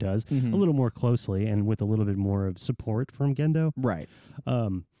Shinji does, a little more closely and with a little bit more of support from Gendo. Right.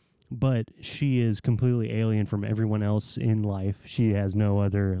 But she is completely alien from everyone else in life. She has no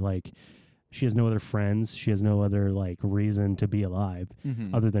other She has no other friends. She has no other reason to be alive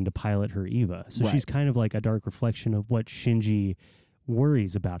other than to pilot her Eva. So she's kind of like a dark reflection of what Shinji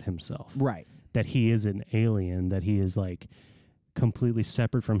worries about himself. Right. That he is an alien, that he is completely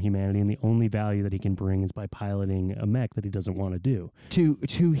separate from humanity, and the only value that he can bring is by piloting a mech that he doesn't want to do.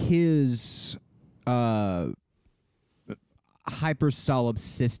 To his hyper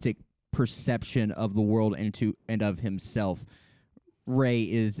solipsistic perception of the world and of himself, Ray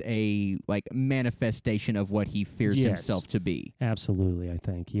is a like manifestation of what he fears himself to be. Absolutely, I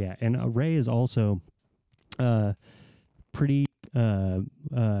think. Yeah. And Ray is also pretty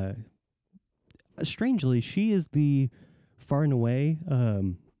strangely, she is the far and away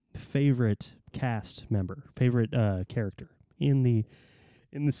favorite cast member, favorite character in the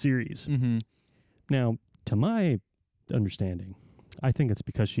series. Mm-hmm. Now, to my understanding, I think it's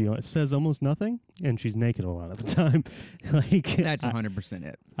because she says almost nothing and she's naked a lot of the time. Like that's 100%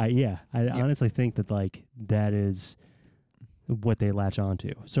 it. I honestly think that like that is what they latch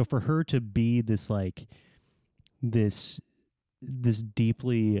onto. So for her to be this like this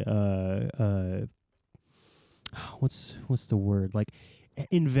deeply what's the word, like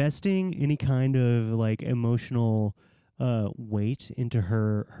investing any kind of like emotional weight into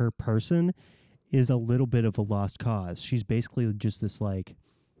her person is a little bit of a lost cause. She's basically just this like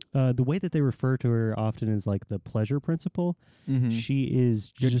the way that they refer to her often is like the pleasure principle. Mm-hmm. She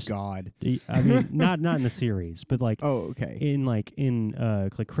is Good just God. I mean not in the series, but like okay. in like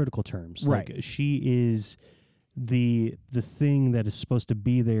critical terms. Right. Like she is the thing that is supposed to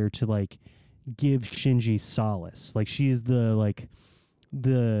be there to like give Shinji solace. Like she's the like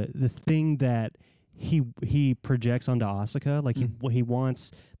the thing that he projects onto Asuka. Like he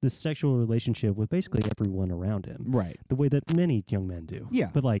wants this sexual relationship with basically everyone around him. Right. The way that many young men do. Yeah.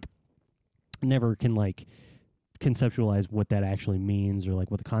 But like never can like conceptualize what that actually means or like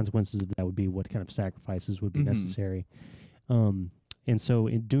what the consequences of that would be, what kind of sacrifices would be necessary. And so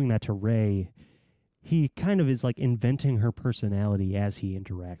in doing that to Rey, he kind of is like inventing her personality as he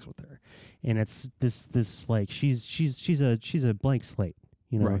interacts with her. And it's this like she's a blank slate,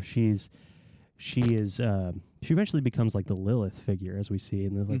 you know. Right. She eventually becomes like the Lilith figure as we see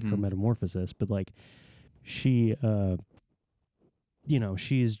in the like her metamorphosis, but like she you know,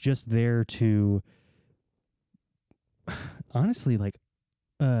 she's just there to honestly like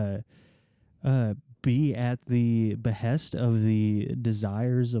be at the behest of the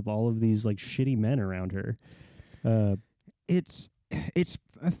desires of all of these like shitty men around her. It's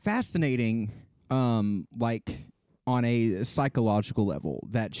fascinating, like on a psychological level,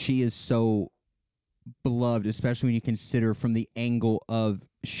 that she is so beloved, especially when you consider from the angle of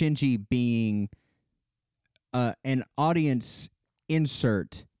Shinji being an audience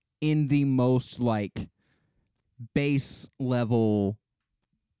insert in the most like base level,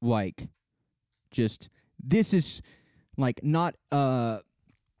 like just this is like not like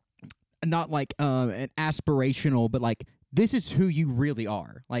an aspirational, but like this is who you really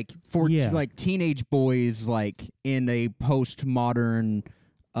are. Like for like teenage boys, like in a postmodern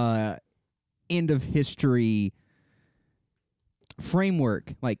end of history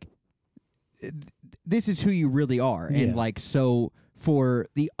framework, like this is who you really are. And like so for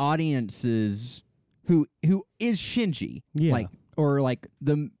the audiences who is Shinji, like or like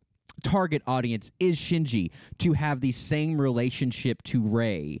the target audience is Shinji, to have the same relationship to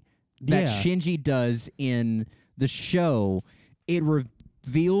Rey that Shinji does in the show, it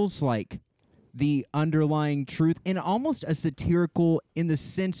reveals like the underlying truth in almost a satirical, in the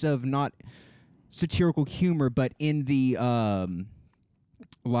sense of not satirical humor, but in the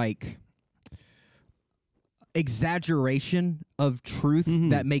like exaggeration of truth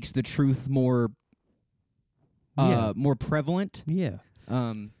that makes the truth more more prevalent. You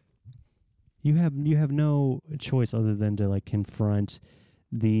have no choice other than to like confront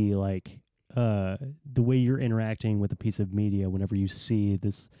the like the way you're interacting with a piece of media whenever you see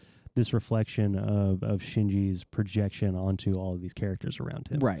this reflection of Shinji's projection onto all of these characters around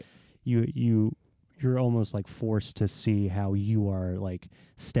him. Right. You're almost like forced to see how you are like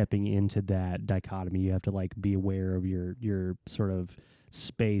stepping into that dichotomy. You have to like be aware of your sort of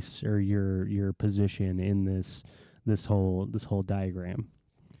space or your position in this whole diagram.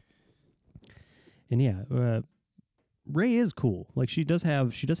 And Rey is cool. Like she does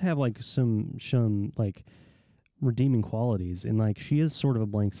have like some like redeeming qualities, and like she is sort of a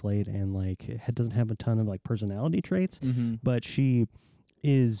blank slate and like doesn't have a ton of like personality traits, but she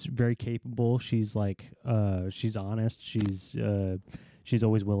is very capable. She's like she's honest. She's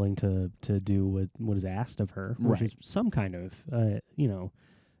always willing to do what is asked of her, which is some kind of you know,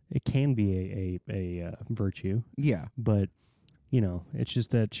 it can be a virtue. Yeah, but you know, it's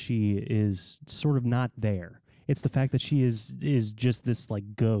just that she is sort of not there. It's the fact that she is just this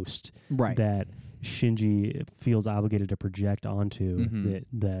like ghost that Shinji feels obligated to project onto. It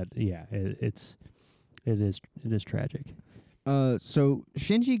is tragic. So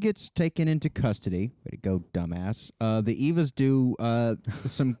Shinji gets taken into custody. Way to go, dumbass. The Evas do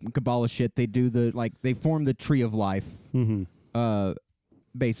some Kabbalah shit. They do they form the Tree of Life,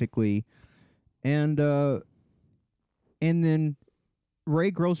 basically, and then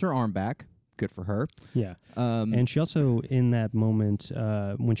Rey grows her arm back. Good for her. Yeah. And she also, in that moment,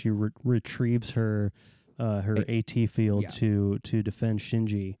 when she retrieves her AT field to defend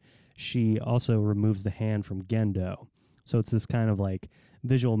Shinji, she also removes the hand from Gendo. So it's this kind of like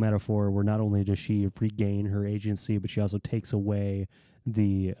visual metaphor where not only does she regain her agency, but she also takes away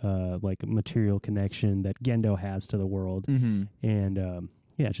the like material connection that Gendo has to the world. And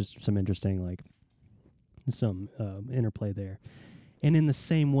it's just some interesting like some interplay there. And in the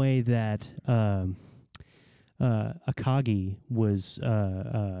same way that Akagi was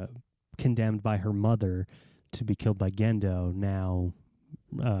condemned by her mother to be killed by Gendo, now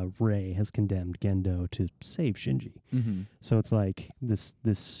Rey has condemned Gendo to save Shinji. So it's like this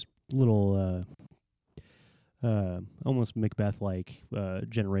little almost Macbeth-like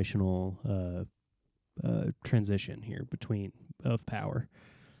generational transition here of power.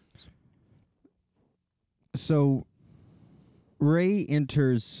 So Rey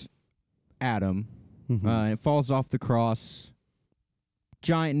enters Adam and falls off the cross.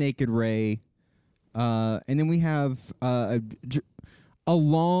 Giant naked Rey. And then we have a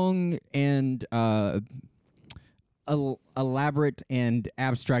long and elaborate and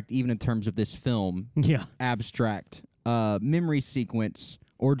abstract, even in terms of this film. Yeah. Abstract memory sequence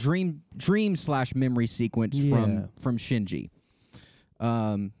or dream/memory sequence from Shinji.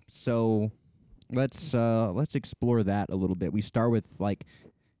 So let's explore that a little bit. We start with like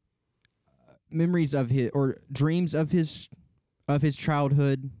memories of his or dreams of his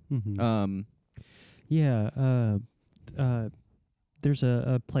childhood. There's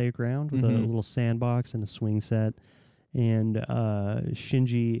a playground with a little sandbox and a swing set, and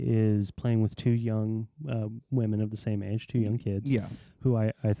Shinji is playing with two young women of the same age, two young kids, who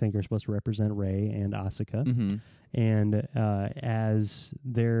I think are supposed to represent Rey and Asuka. And as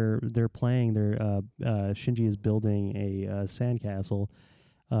they're playing, Shinji is building a sandcastle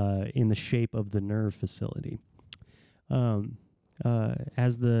in the shape of the nerve facility.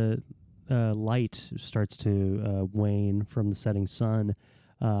 As the light starts to wane from the setting sun,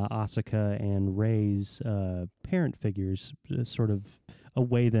 Asuka and Rey's parent figures sort of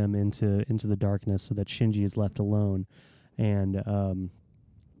away them into the darkness so that Shinji is left alone. And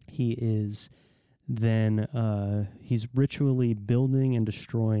he is then he's ritually building and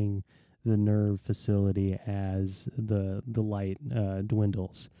destroying the nerve facility as the light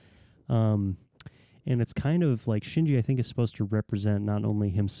dwindles. And it's kind of like Shinji, I think, is supposed to represent not only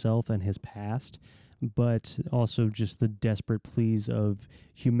himself and his past, but also just the desperate pleas of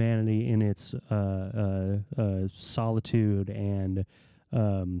humanity in its solitude and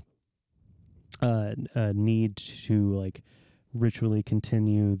need to like ritually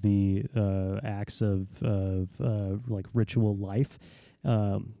continue the acts of like ritual life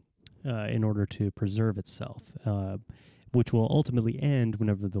in order to preserve itself. Which will ultimately end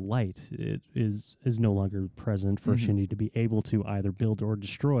whenever the light is no longer present for Shinji to be able to either build or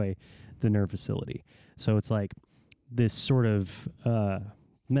destroy the nerve facility. So it's like this sort of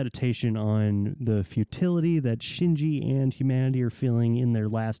meditation on the futility that Shinji and humanity are feeling in their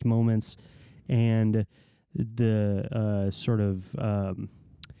last moments, and the sort of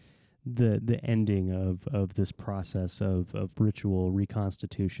the ending of this process of ritual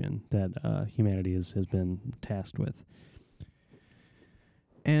reconstitution that humanity has been tasked with.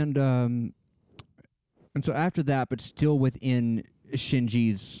 And so after that, but still within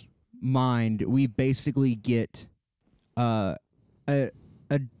Shinji's mind, we basically get a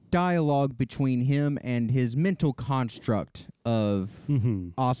dialogue between him and his mental construct of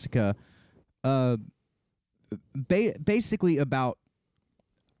Asuka, basically about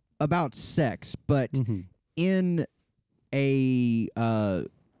sex, but in a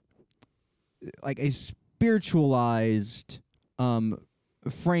like a spiritualized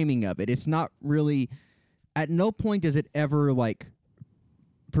framing of it. It's not really, at no point does it ever like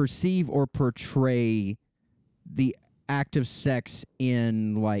perceive or portray the act of sex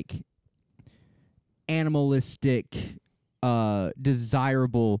in like animalistic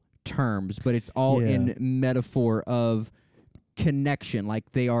desirable terms, but it's all in metaphor of connection.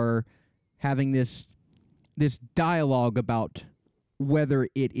 Like they are having this dialogue about whether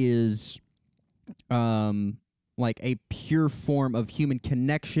it is like a pure form of human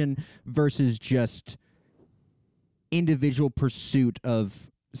connection versus just individual pursuit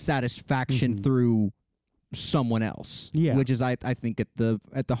of satisfaction through someone else. Which is I think at the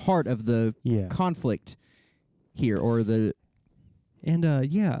heart of the conflict here, or the And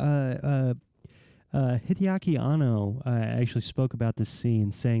Hideaki Anno actually spoke about this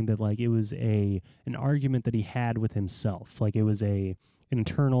scene, saying that like it was an argument that he had with himself, like it was an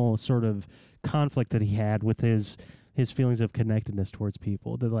internal sort of conflict that he had with his feelings of connectedness towards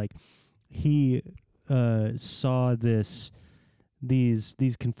people. That like he saw these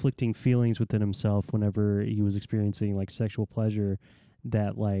conflicting feelings within himself whenever he was experiencing like sexual pleasure,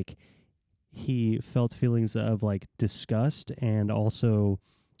 that like he felt feelings of like disgust and also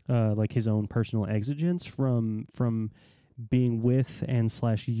like his own personal exigence from being with and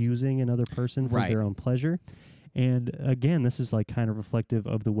 / using another person for their own pleasure. And again, this is like kind of reflective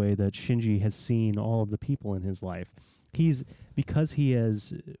of the way that Shinji has seen all of the people in his life. Because he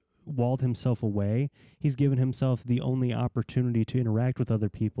has walled himself away, he's given himself the only opportunity to interact with other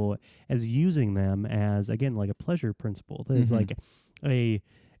people as using them as, again, like a pleasure principle. That is like a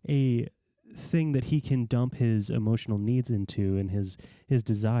thing that he can dump his emotional needs into and his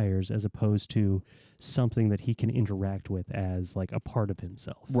desires, as opposed to something that he can interact with as like a part of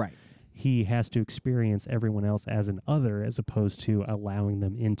himself. Right. He has to experience everyone else as an other, as opposed to allowing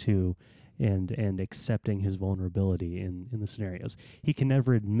them into and accepting his vulnerability in the scenarios. He can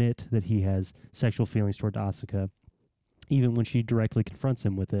never admit that he has sexual feelings toward Asuka, even when she directly confronts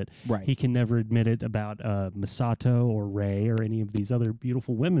him with it. Right. He can never admit it about Misato or Rei or any of these other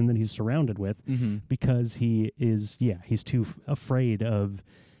beautiful women that he's surrounded with, because he's too afraid of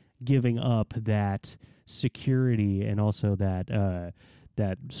giving up that security and also that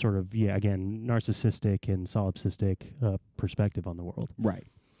sort of, again, narcissistic and solipsistic perspective on the world. Right.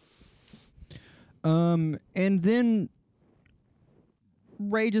 And then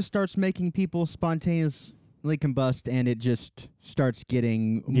Rei just starts making people spontaneously combust, and it just starts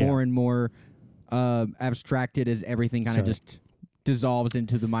getting more and more abstracted as everything kind of just dissolves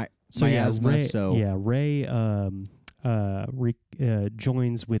into the miasma. Rei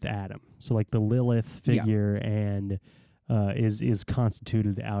joins with Adam. So like the Lilith figure and is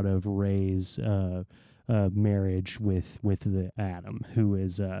constituted out of Rei's marriage with the Adam, who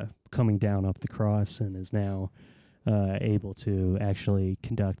is coming down off the cross and is now able to actually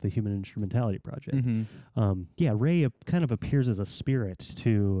conduct the Human Instrumentality Project. Rei kind of appears as a spirit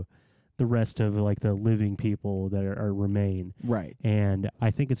to the rest of like the living people that are remain. Right. And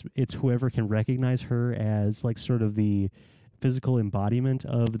I think it's whoever can recognize her as like sort of the physical embodiment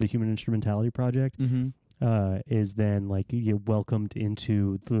of the Human Instrumentality Project. Is then like welcomed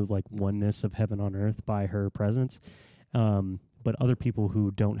into the like oneness of heaven on earth by her presence. But other people who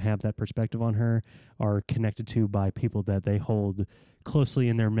don't have that perspective on her are connected to by people that they hold closely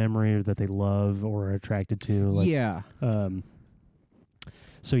in their memory or that they love or are attracted to. Like,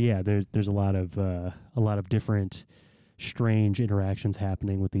 there's a lot of different strange interactions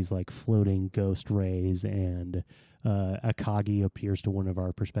happening with these like floating ghost rays, and Akagi appears to one of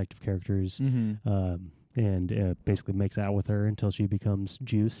our perspective characters. And basically makes out with her until she becomes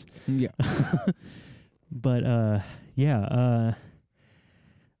juice. But the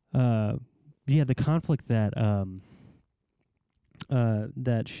conflict that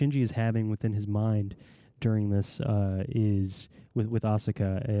that Shinji is having within his mind during this is with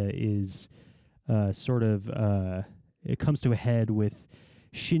Asuka is sort of it comes to a head with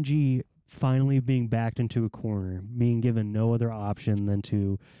Shinji finally being backed into a corner, being given no other option than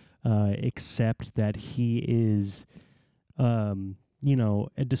to accept that he is,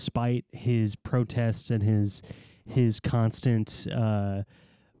 despite his protests and his constant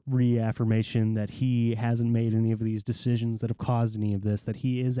reaffirmation that he hasn't made any of these decisions that have caused any of this, that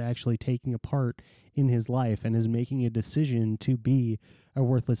he is actually taking a part in his life and is making a decision to be a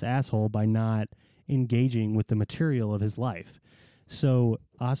worthless asshole by not engaging with the material of his life. So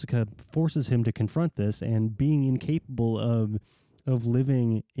Asuka forces him to confront this, and being incapable of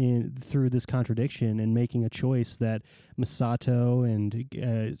living through this contradiction and making a choice that Misato and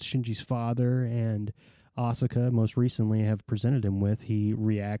Shinji's father and Asuka most recently have presented him with, he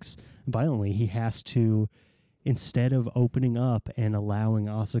reacts violently. He has to, instead of opening up and allowing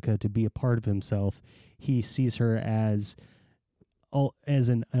Asuka to be a part of himself, he sees her as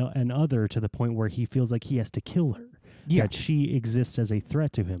an other, to the point where he feels like he has to kill her. That she exists as a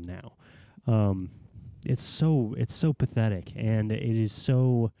threat to him now. It's so pathetic, and it is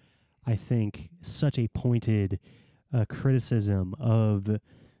so, I think, such a pointed criticism of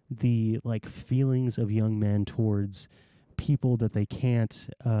the like feelings of young men towards people that they can't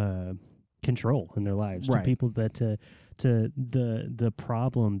control in their lives, to people that to the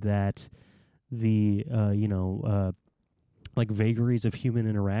problem that the like vagaries of human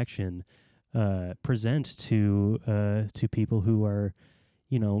interaction present to people who are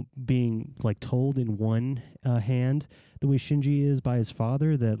being like told in one hand the way Shinji is by his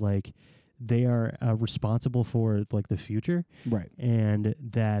father, that like they are responsible for like the future, right? And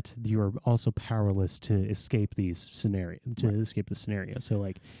that you're also powerless to escape these escape the scenario. So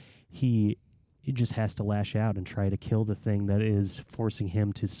like he just has to lash out and try to kill the thing that is forcing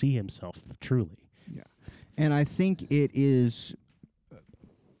him to see himself truly. Yeah, and I think it is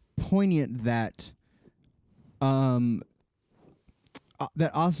poignant that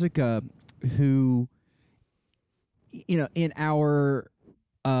that Asuka, who in our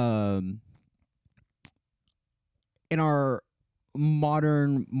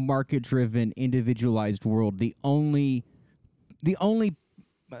modern market-driven individualized world, the only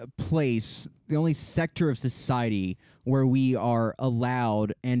place, the only sector of society where we are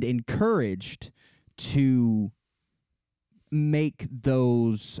allowed and encouraged to make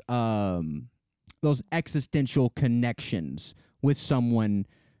those existential connections with someone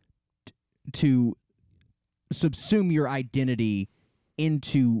to subsume your identity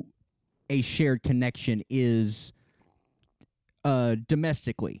into a shared connection is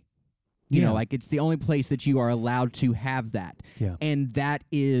domestically. Like it's the only place that you are allowed to have that. Yeah. And that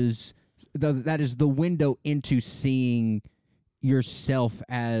is the window into seeing yourself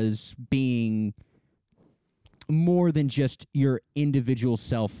as being more than just your individual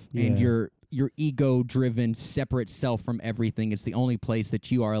self and your ego-driven separate self from everything. It's the only place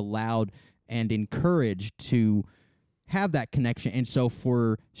that you are allowed and encouraged to have that connection. And so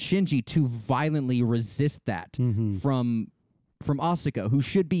for Shinji to violently resist that from Asuka, who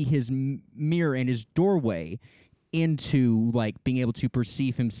should be his mirror and his doorway into like being able to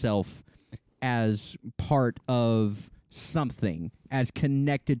perceive himself as part of something, as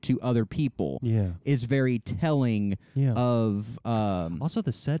connected to other people, is very telling of also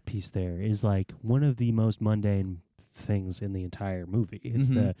the set piece there is like one of the most mundane things in the entire movie. It's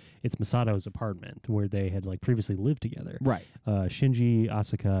it's Misato's apartment where they had like previously lived together. Right. Shinji,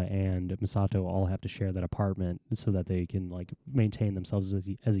 Asuka, and Misato all have to share that apartment so that they can like maintain themselves as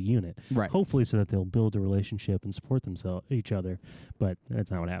a unit. Right. Hopefully, so that they'll build a relationship and support each other. But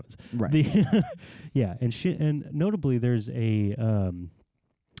that's not what happens. Right. And notably, there's a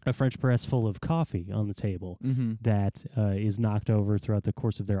French press full of coffee on the table that is knocked over throughout the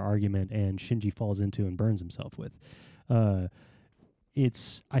course of their argument, and Shinji falls into and burns himself with. I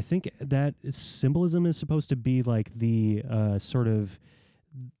think that symbolism is supposed to be like the sort of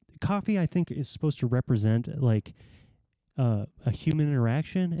coffee. I think is supposed to represent like a human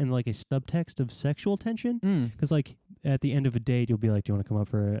interaction and like a subtext of sexual tension. Because like at the end of a date, you'll be like, "Do you want to come up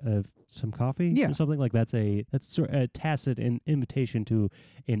for some coffee?" or something like that's sort of a tacit invitation to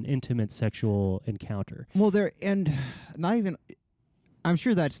an intimate sexual encounter. Well, and not even. I'm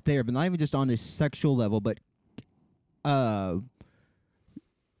sure that's there, but not even just on a sexual level, but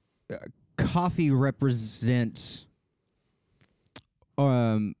coffee represents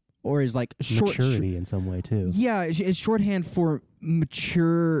or is like maturity in some way too. Yeah, it's shorthand for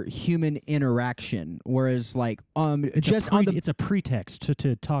mature human interaction. Whereas like it's a pretext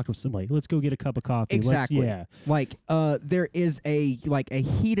to talk with somebody. Let's go get a cup of coffee. Exactly. Like there is a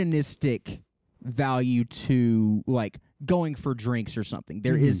hedonistic value to like going for drinks or something.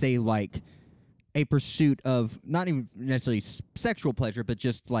 There is a pursuit of not even necessarily sexual pleasure, but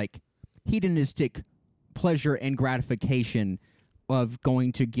just like hedonistic pleasure and gratification of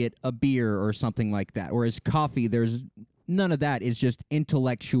going to get a beer or something like that. Whereas coffee, there's none of that. It's just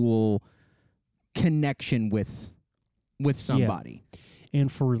intellectual connection with somebody. Yeah.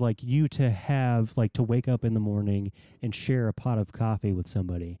 And for like you to have like to wake up in the morning and share a pot of coffee with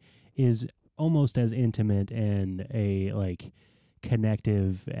somebody is almost as intimate and a like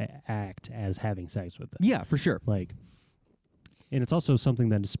connective act as having sex with them. Yeah, for sure. Like, and it's also something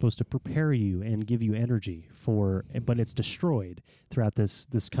that is supposed to prepare you and give you energy but it's destroyed throughout this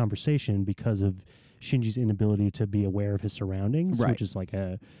conversation because of Shinji's inability to be aware of his surroundings, which is like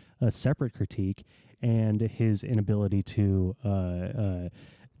a separate critique, and his inability to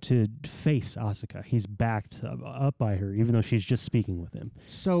face Asuka. He's backed up by her, even though she's just speaking with him.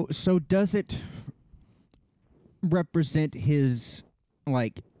 So does it represent his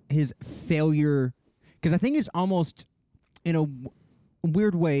failure? Because I think it's almost in a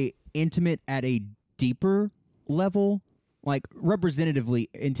weird way intimate at a deeper level, like representatively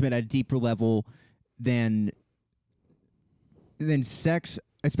intimate at a deeper level than sex,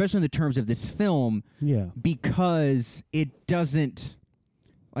 especially in the terms of this film. Yeah, because it doesn't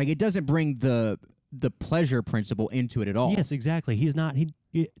bring the pleasure principle into it at all. Yes, exactly.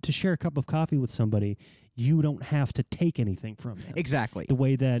 To share a cup of coffee with somebody, you don't have to take anything from them. Exactly. The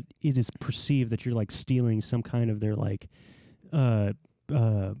way that it is perceived that you're like stealing some kind of their like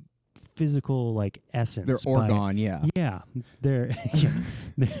physical like essence. Their organ, yeah. Yeah, their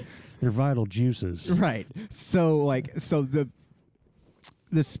their vital juices. Right. So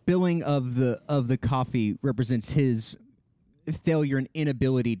the spilling of the coffee represents his failure and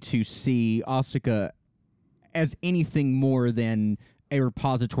inability to see Asuka as anything more than a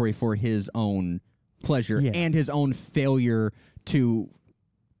repository for his own pleasure and his own failure to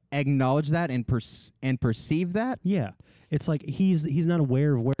acknowledge that and perceive that. Yeah. It's like he's not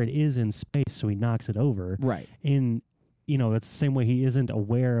aware of where it is in space, so he knocks it over. Right. And that's the same way he isn't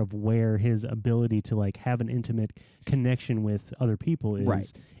aware of where his ability to like have an intimate connection with other people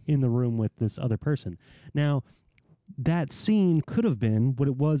is in the room with this other person. Now, that scene could have been what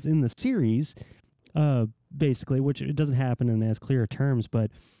it was in the series, basically, which it doesn't happen in as clear terms,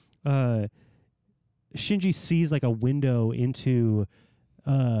 but Shinji sees like a window into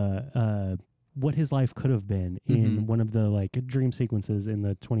what his life could have been in one of the like dream sequences in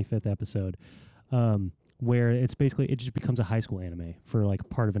the 25th episode, where it just becomes a high school anime for like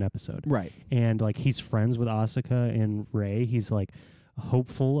part of an episode. Right. And like he's friends with Asuka and Rei. He's like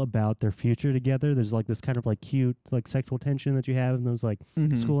hopeful about their future together. There's like this kind of like cute like sexual tension that you have in those like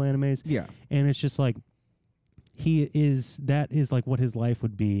school animes. Yeah. And it's just like that is like what his life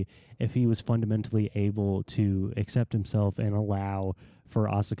would be if he was fundamentally able to accept himself and allow for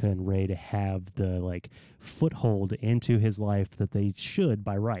Asuka and Rei to have the like foothold into his life that they should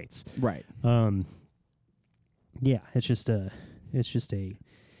by rights. Right. Yeah, it's just a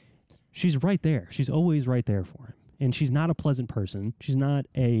she's right there. She's always right there for him. And she's not a pleasant person. She's not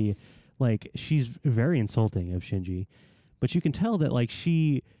she's very insulting of Shinji, but you can tell that like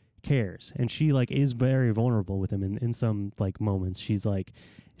she cares and she like is very vulnerable with him in some like moments. She's like,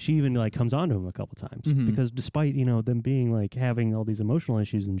 she even like comes on to him a couple times because despite, them being like having all these emotional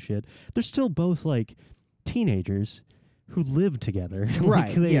issues and shit, they're still both like teenagers who live together.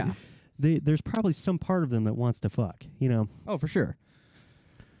 Right. There's probably some part of them that wants to fuck, Oh, for sure.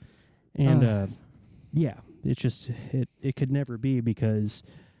 And yeah, it's just it could never be because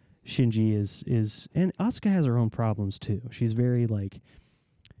Shinji is and Asuka has her own problems too. She's very like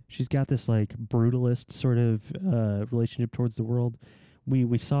she's got this like brutalist sort of relationship towards the world.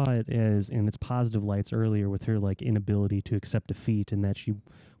 We saw it as in its positive lights earlier with her like inability to accept defeat and that she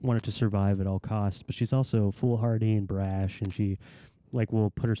wanted to survive at all costs, but she's also foolhardy and brash, and she like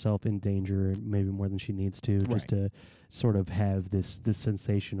will put herself in danger maybe more than she needs to just to sort of have this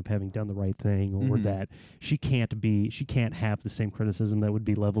sensation of having done the right thing, or that she can't have the same criticism that would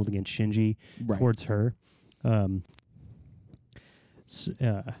be leveled against Shinji towards her.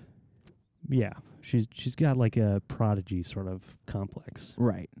 Yeah, she's got like a prodigy sort of complex.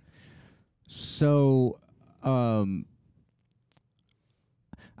 Right. So I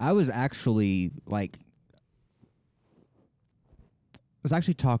was actually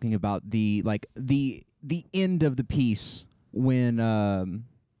talking about the end of the piece when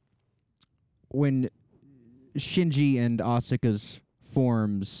Shinji and Asuka's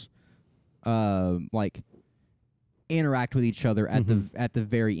forms interact with each other at the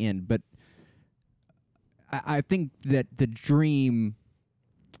very end. But I think that the dream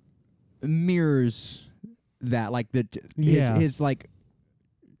mirrors that, like his like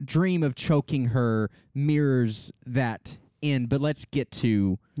dream of choking her mirrors that end. But let's get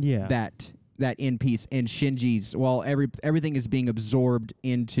to that end piece. And Shinji's, while everything is being absorbed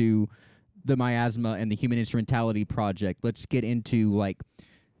into the miasma and the human instrumentality project, let's get into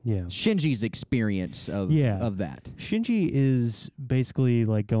Shinji's experience of that. Shinji is basically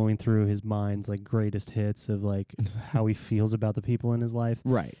like going through his mind's like greatest hits of like how he feels about the people in his life.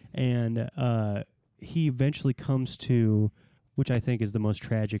 Right. And he eventually comes to, which I think is the most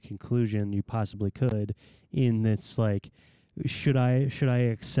tragic conclusion you possibly could, in this like, should I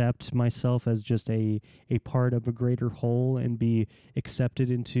accept myself as just a part of a greater whole and be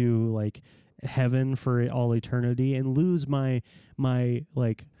accepted into like heaven for all eternity and lose my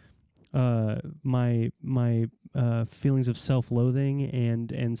feelings of self-loathing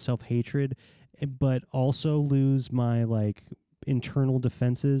and self-hatred, but also lose my like internal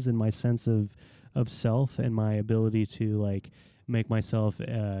defenses and my sense of self and my ability to like make myself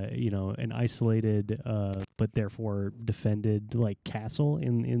an isolated but therefore defended like castle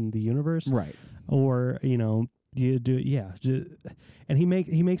in the universe, right? Or you do, and he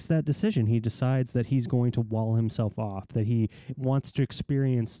makes that decision. He decides that he's going to wall himself off, that he wants to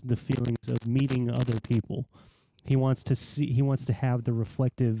experience the feelings of meeting other people. He wants to have the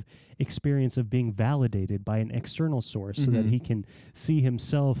reflective experience of being validated by an external source so that he can see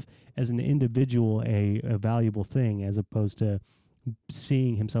himself as an individual, a valuable thing, as opposed to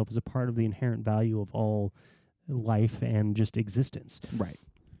seeing himself as a part of the inherent value of all life and just existence. Right.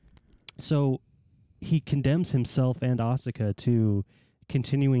 So he condemns himself and Asuka to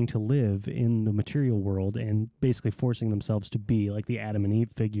continuing to live in the material world and basically forcing themselves to be like the Adam and Eve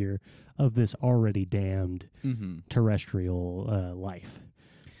figure of this already damned terrestrial life.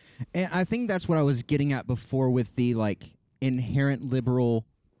 And I think that's what I was getting at before with the like inherent liberal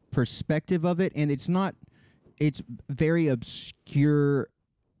perspective of it, and it's very obscure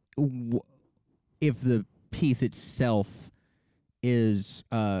if the piece itself is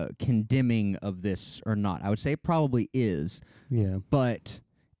condemning of this or not. I would say it probably is. Yeah. But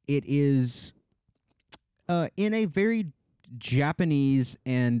it is in a very Japanese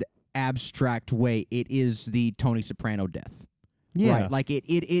and abstract way, it is the Tony Soprano death. Yeah. Right? Like it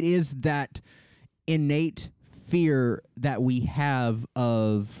is that innate fear that we have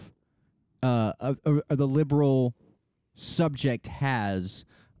of the liberal subject has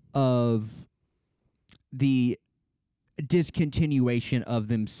of the discontinuation of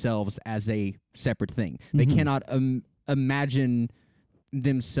themselves as a separate thing. They cannot imagine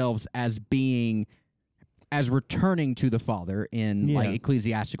themselves as returning to the Father in like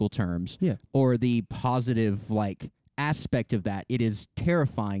ecclesiastical terms, or the positive like aspect of that. It is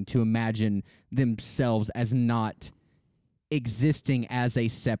terrifying to imagine themselves as not existing as a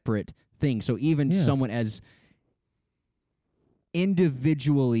separate thing. So even someone as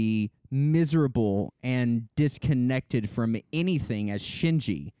individually miserable and disconnected from anything as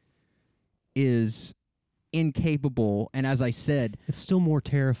Shinji is incapable, and as I said, it's still more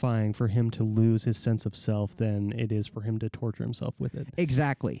terrifying for him to lose his sense of self than it is for him to torture himself with it.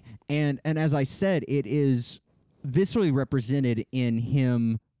 Exactly. And as I said, it is viscerally represented in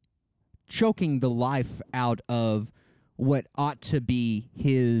him choking the life out of what ought to be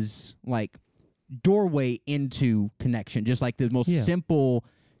his like doorway into connection, just like the most simple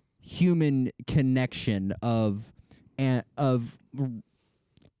human connection of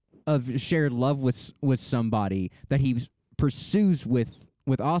shared love with somebody that he pursues with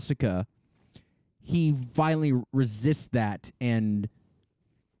Asuka. He violently resists that and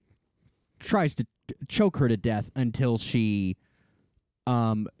tries to choke her to death until she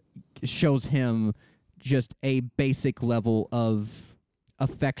shows him just a basic level of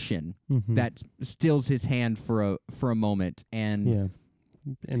affection that stills his hand for a moment and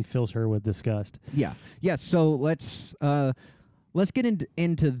fills her with disgust. So let's get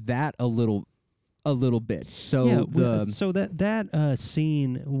into that a little bit. So that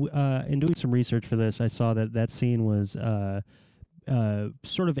scene, in doing some research for this, I saw that scene was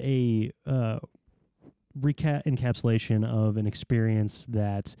sort of a encapsulation of an experience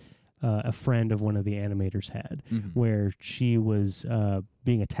that a friend of one of the animators had, where she was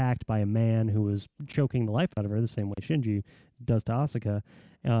being attacked by a man who was choking the life out of her the same way Shinji does to Asuka.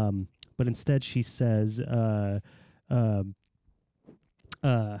 But instead she says,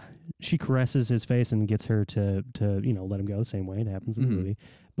 she caresses his face and gets her to let him go the same way it happens in the movie.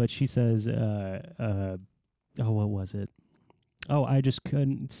 But she says, what was it? Oh, I just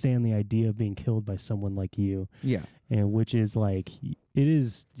couldn't stand the idea of being killed by someone like you. Yeah. And which is like, it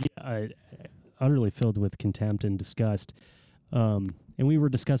is utterly filled with contempt and disgust. And we were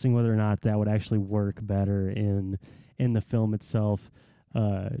discussing whether or not that would actually work better in the film itself,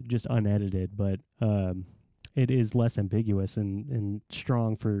 just unedited. But it is less ambiguous and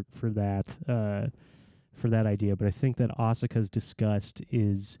strong for that idea. But I think that Asuka's disgust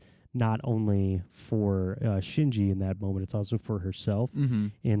is not only for Shinji in that moment, it's also for herself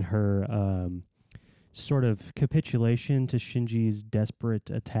in her sort of capitulation to Shinji's desperate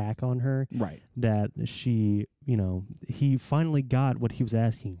attack on her. Right. That she, he finally got what he was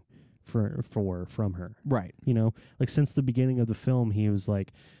asking for from her. Right. Like since the beginning of the film, he was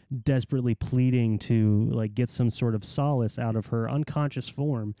like desperately pleading to like get some sort of solace out of her unconscious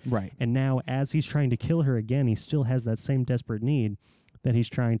form. Right. And now as he's trying to kill her again, he still has that same desperate need that he's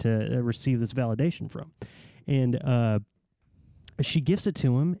trying to receive this validation from. And she gives it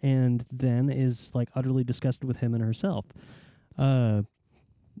to him and then is like utterly disgusted with him and herself. And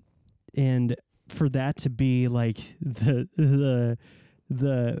for that to be like the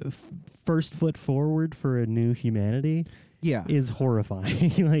first foot forward for a new humanity is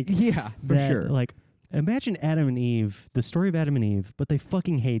horrifying. Like for sure. Like imagine Adam and Eve, the story of Adam and Eve, but they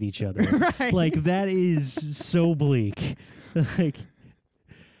fucking hate each other. Right. Like that is so bleak. Like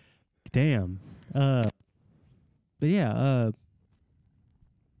damn. But yeah,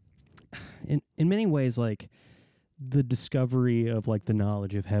 in many ways, like the discovery of like the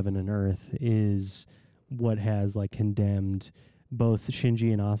knowledge of heaven and earth is what has like condemned both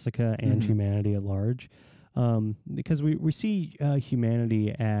Shinji and Asuka and humanity at large. Because we see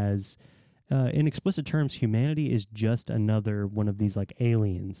humanity as in explicit terms, humanity is just another one of these like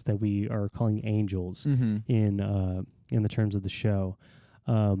aliens that we are calling angels in the terms of the show.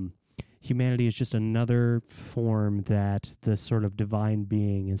 Humanity is just another form that the sort of divine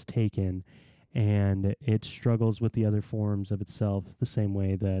being has taken, and it struggles with the other forms of itself the same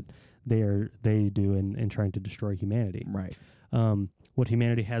way that they do in trying to destroy humanity. Right. What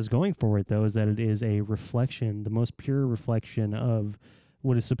humanity has going for it, though, is that it is a reflection, the most pure reflection of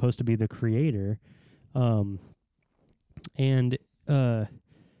what is supposed to be the creator. And in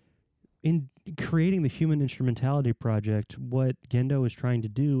creating the Human Instrumentality Project, what Gendo is trying to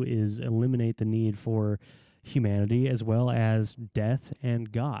do is eliminate the need for humanity as well as death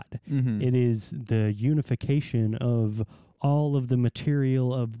and God. It is the unification of all of the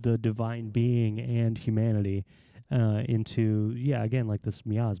material of the divine being and humanity into, again, like this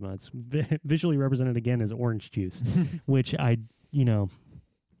miasma. It's visually represented again as orange juice, which I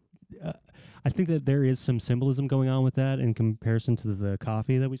think that there is some symbolism going on with that in comparison to the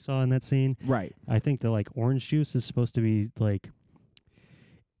coffee that we saw in that scene. Right. I think that like orange juice is supposed to be like,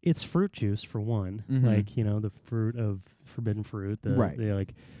 it's fruit juice for one, like, the fruit of forbidden fruit. Right.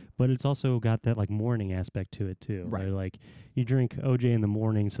 But it's also got that like morning aspect to it too. Right. Where, like you drink OJ in the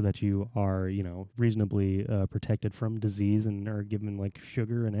morning so that you are, reasonably protected from disease and are given like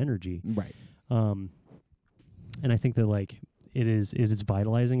sugar and energy. Right. And I think that like it is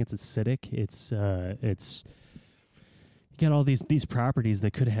vitalizing. It's acidic. It's you got all these properties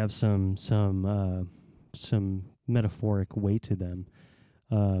that could have some metaphoric weight to them.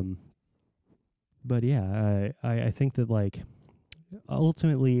 But yeah, I think that like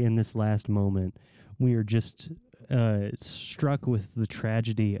ultimately in this last moment, we are just struck with the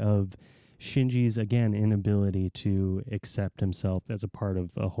tragedy of Shinji's, again, inability to accept himself as a part of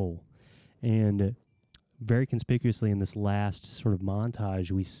a whole. And very conspicuously in this last sort of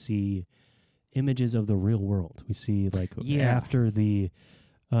montage, we see images of the real world. We see like after the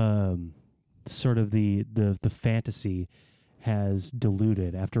sort of the fantasy has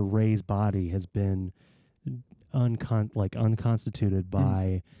diluted, after Rei's body has been unconstituted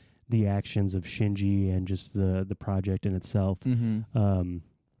by the actions of Shinji and just the project in itself.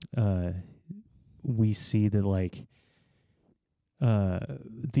 We see that like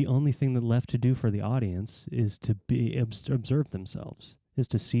the only thing that left to do for the audience is to be observe themselves, is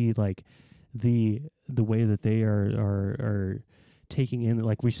to see like the way that they are taking in,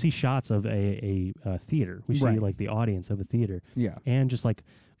 like we see shots of a theater. We see like the audience of a theater. Yeah. And just like,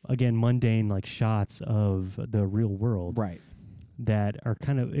 again, mundane like shots of the real world. Right. That are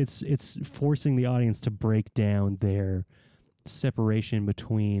kind of, it's forcing the audience to break down their separation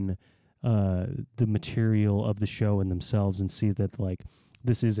between the material of the show and themselves and see that like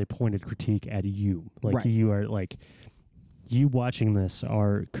this is a pointed critique at you. Like you are like, you watching this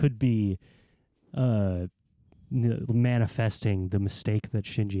could be manifesting the mistake that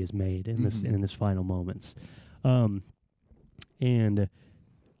Shinji has made in this final moments. And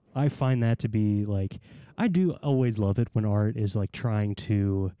I find that to be like, I do always love it when art is like trying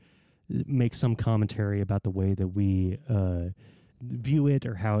to make some commentary about the way that we view it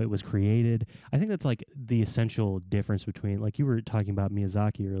or how it was created. I think that's like the essential difference between, like you were talking about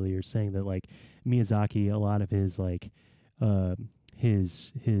Miyazaki earlier, saying that like Miyazaki, a lot of his like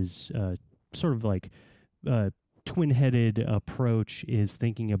his sort of like twin-headed approach is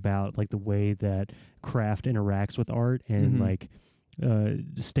thinking about like the way that craft interacts with art, and like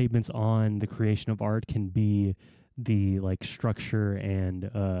statements on the creation of art can be the like structure and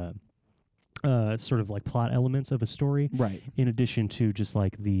sort of like plot elements of a story, right? In addition to just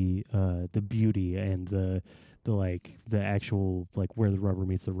like the beauty and the like the actual like where the rubber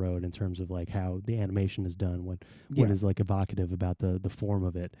meets the road in terms of like how the animation is done, what is like evocative about the form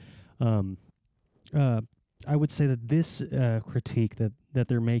of it. I would say that this critique that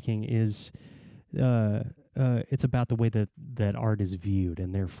they're making is it's about the way that art is viewed,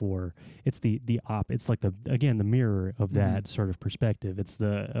 and therefore it's it's like the mirror of that sort of perspective. It's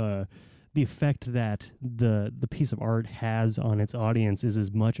the effect that the piece of art has on its audience is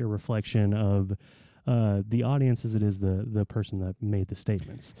as much a reflection of the audience as it is the person that made the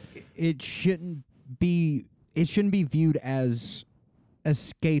statements. It shouldn't be viewed as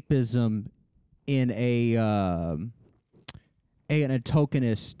escapism in a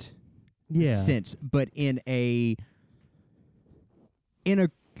tokenist sense, but in a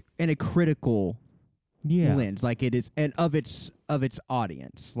critical lens, like it is, and of its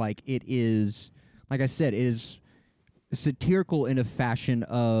audience. Like it is, like I said, it is satirical in a fashion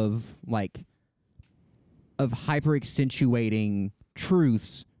of hyper accentuating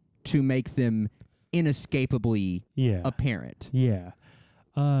truths to make them inescapably apparent. Yeah.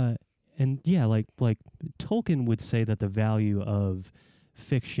 yeah, like Tolkien would say that the value of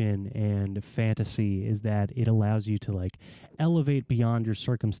fiction and fantasy is that it allows you to like elevate beyond your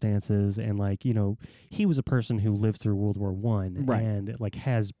circumstances, and like, you know, he was a person who lived through World War One, Right. and like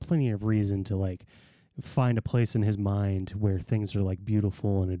has plenty of reason to like find a place in his mind where things are like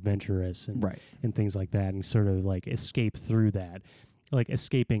beautiful and adventurous and Right. and things like that, and sort of like escape through that, like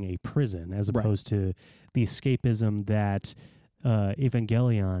escaping a prison, as Right. opposed to the escapism that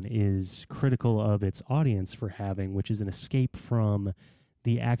Evangelion is critical of its audience for having, which is an escape from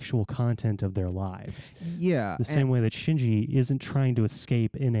the actual content of their lives. Yeah. The same way that Shinji isn't trying to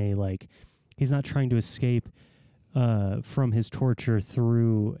escape in a like, he's not trying to escape from his torture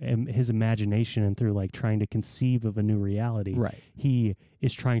through his imagination and through like trying to conceive of a new reality. Right. He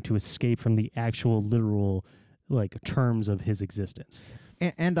is trying to escape from the actual literal like terms of his existence.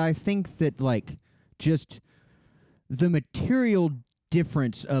 And I think that like just the material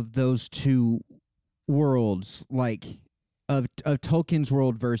difference of those two worlds, like of Tolkien's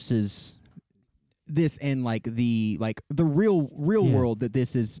world versus this, and like the real Yeah. world that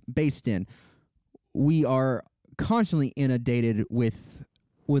this is based in, we are constantly inundated with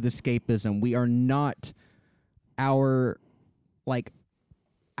escapism. We are not our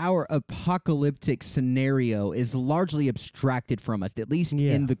apocalyptic scenario is largely abstracted from us, at least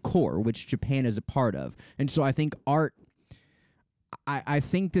Yeah. in the core, which Japan is a part of. And so I think art, I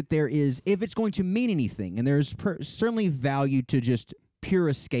think that there is, if it's going to mean anything, and there's certainly value to just pure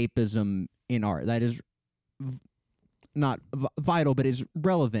escapism in art. That is not vital, but is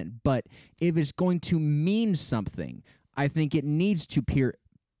relevant. But if it's going to mean something, I think it needs to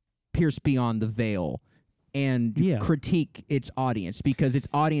pierce beyond the veil and critique its audience, because its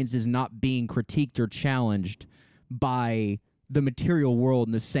audience is not being critiqued or challenged by the material world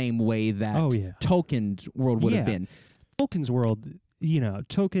in the same way that Tolkien's world would have been. Tolkien's world, you know,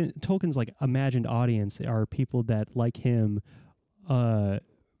 Tolkien's like imagined audience are people that, like him,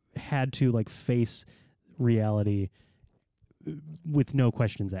 had to like face reality with no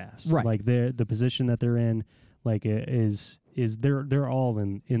questions asked. Right. Like the position that they're in, like is they're all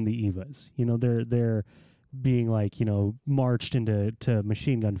in the Evas. You know, they're being like, you know, marched into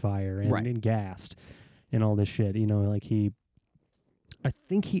machine gun fire and gassed and all this shit. You know, like I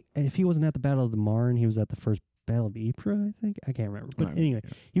think if he wasn't at the Battle of the Marne, he was at the first Battle of Ypres, I think. I can't remember. But anyway,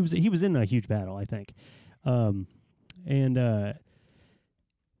 he was in a huge battle, I think.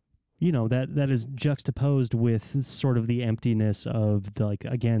 You know, that is juxtaposed with sort of the emptiness of the, like,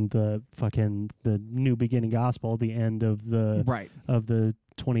 again, the new beginning gospel, the end of the of the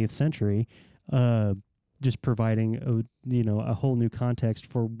 20th century, just providing a whole new context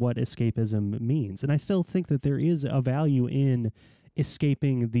for what escapism means. And I still think that there is a value in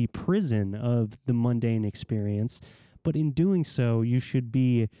escaping the prison of the mundane experience, but in doing so, you should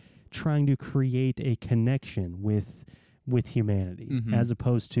be trying to create a connection with humanity, as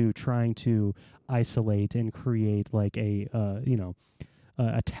opposed to trying to isolate and create like a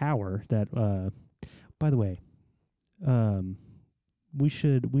tower that by the way, we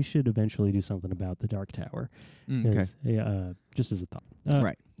should eventually do something about the Dark Tower. Okay. Just as a thought.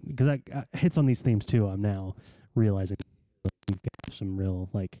 Right. Because I hits on these themes too. I'm now realizing we've got some real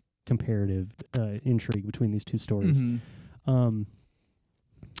like comparative intrigue between these two stories.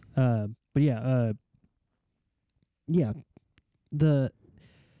 But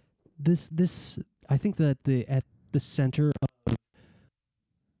this I think that at the center of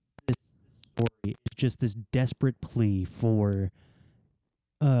this story is just this desperate plea for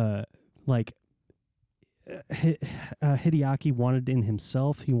Hideaki wanted in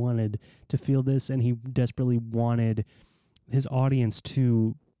himself, he wanted to feel this, and he desperately wanted his audience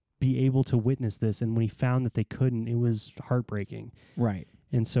to be able to witness this, and when he found that they couldn't, it was heartbreaking. Right.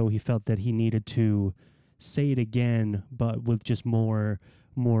 And so he felt that he needed to say it again, but with just more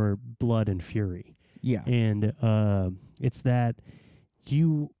blood and fury. Yeah. And it's that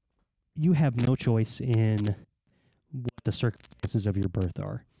you have no choice in what the circumstances of your birth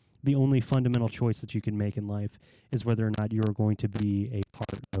are. The only fundamental choice that you can make in life is whether or not you are going to be a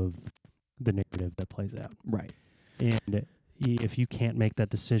part of the narrative that plays out. Right. And if you can't make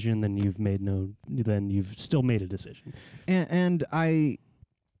that decision, then you've still made a decision. And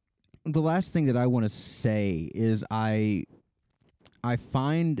the last thing that I want to say is I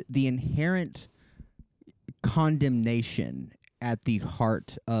find the inherent condemnation at the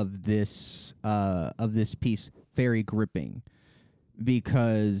heart of this piece very gripping,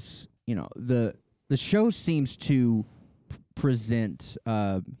 because the show seems to present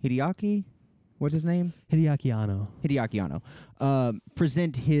Hideaki, what's his name? Hideaki Anno.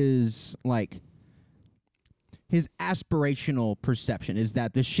 Present his aspirational perception is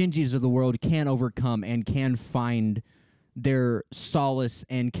that the Shinjis of the world can overcome and can find their solace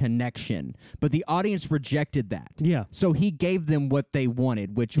and connection, but the audience rejected that. Yeah. So he gave them what they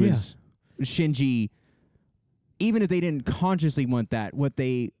wanted, which was Shinji. Even if they didn't consciously want that, what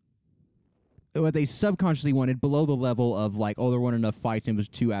they subconsciously wanted, below the level of like, oh, there weren't enough fights and it was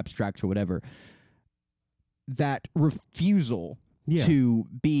too abstract or whatever. That refusal to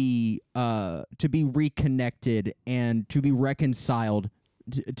be reconnected and to be reconciled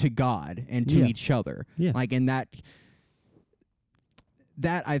to God and to each other. Yeah. Like, and that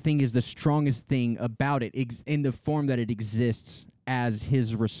I think is the strongest thing about it, in the form that it exists as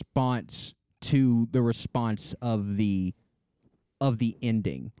his response to the response of the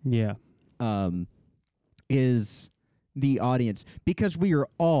ending. Yeah. Is the audience, because we are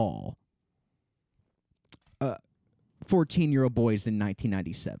all 14-year-old boys in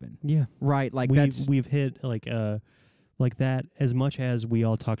 1997. Yeah. Right? Like we've hit like that, as much as we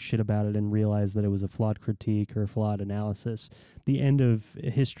all talk shit about it and realize that it was a flawed critique or a flawed analysis. The end of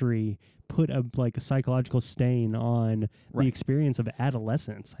history put a psychological stain on the experience of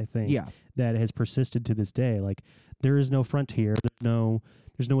adolescence, I think. Yeah. That has persisted to this day. Like, there is no frontier, there's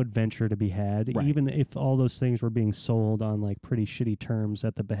no adventure to be had, even if all those things were being sold on like pretty shitty terms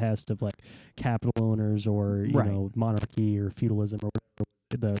at the behest of like capital owners or you know, monarchy or feudalism or whatever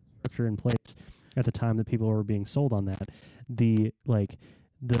the structure in place at the time that people were being sold on that. The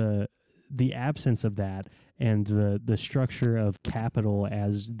absence of that and the structure of capital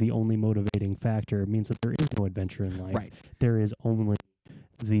as the only motivating factor means that there is no adventure in life. Right. There is only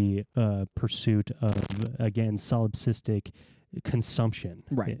the pursuit of, again, solipsistic consumption.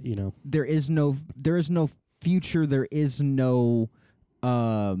 Right. You know, there is no future. There is no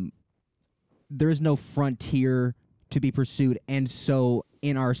frontier to be pursued, and so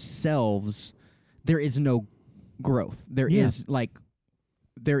in ourselves, there is no growth. There is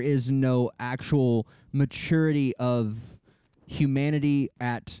no actual maturity of humanity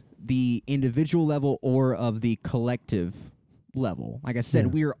at the individual level or of the collective level. Like I said,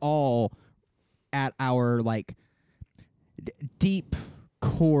 we are all at our deep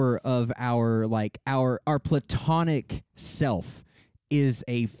core of our platonic self is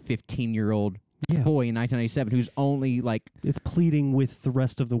a 15-year-old boy in 1997 who's only it's pleading with the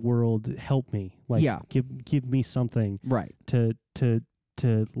rest of the world, help me, give me something to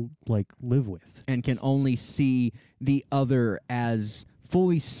live with, and can only see the other as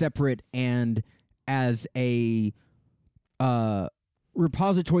fully separate and as a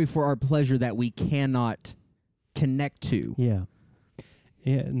repository for our pleasure that we cannot connect to.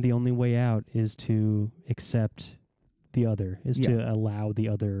 And the only way out is to accept the other, to allow the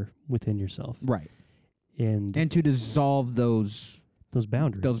other within yourself, and to dissolve those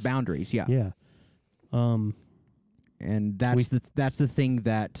boundaries. And that's the thing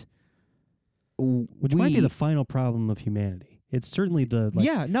that which might be the final problem of humanity. It's certainly the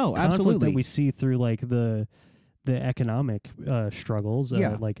absolutely that we see through the economic struggles,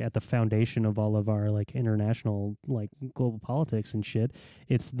 at the foundation of all of our international global politics and shit.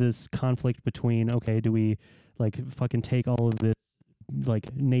 It's this conflict between, okay, do we fucking take all of this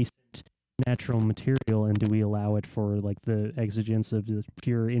nascent natural material and do we allow it for the exigence of the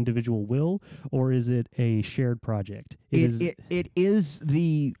pure individual will, or is it a shared project? It is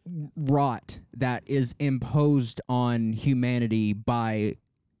the rot that is imposed on humanity by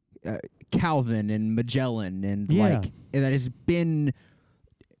Calvin and Magellan and that has been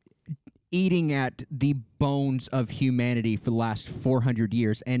eating at the bones of humanity for the last 400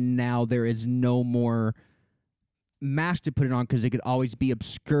 years, and now there is no more mask to put it on because it could always be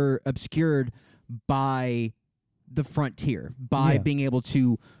obscured by the frontier, by being able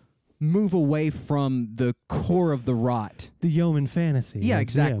to move away from the core of the rot. The yeoman fantasy. Yeah,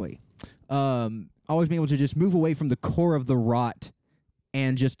 exactly. Always being able to just move away from the core of the rot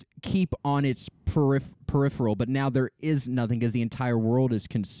and just keep on its peripheral, but now there is nothing because the entire world is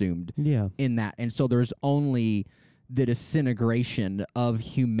consumed in that. And so there's only the disintegration of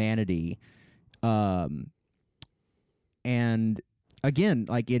humanity. And again,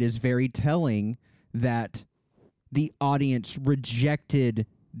 it is very telling that the audience rejected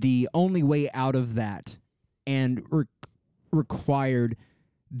the only way out of that and required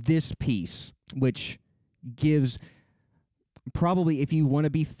this piece, which gives... Probably, if you want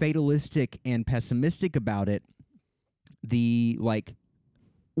to be fatalistic and pessimistic about it,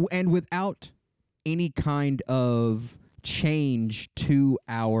 and without any kind of change to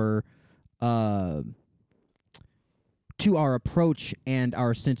our approach and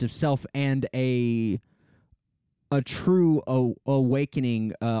our sense of self, and a true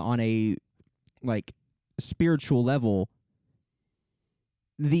awakening on a spiritual level,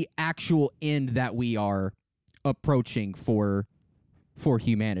 the actual end that we are approaching for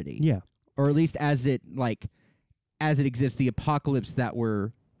humanity. Yeah. Or at least as it exists, the apocalypse that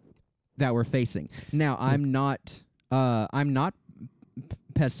we're facing. Now, I'm not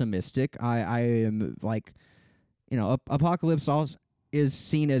pessimistic. I am apocalypse also is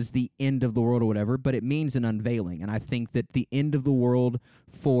seen as the end of the world or whatever, but it means an unveiling. And I think that the end of the world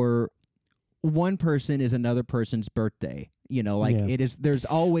for one person is another person's birthday. It is. There's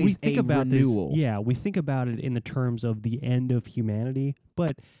always renewal. We think about it in the terms of the end of humanity,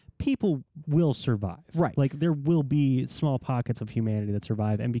 but people will survive. Right. Like, there will be small pockets of humanity that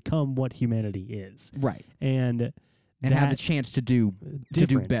survive and become what humanity is. Right. And have a chance to do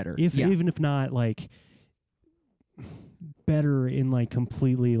better. Even if not, like, better in, like,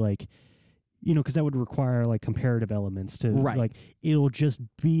 completely, like, because that would require, like, comparative elements to, like, it'll just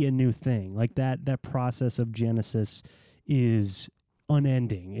be a new thing. Like, that process of Genesis is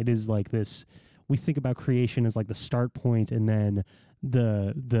unending. It is like this. We think about creation as, like, the start point, and then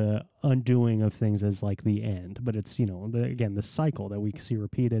the undoing of things as, like, the end. But it's, the cycle that we see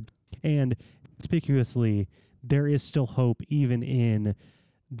repeated. And conspicuously, there is still hope even in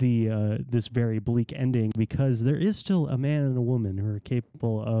the this very bleak ending, because there is still a man and a woman who are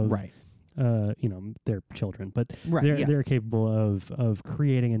capable of they're children, but they're capable of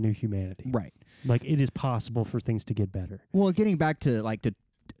creating a new humanity. Right. Like, it is possible for things to get better. Well, getting back to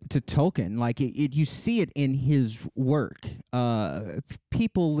Tolkien, like you see it in his work.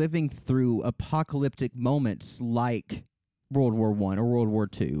 People living through apocalyptic moments like World War I or World War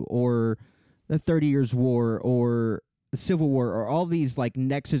II or the 30 Years' War or the Civil War, or all these, like,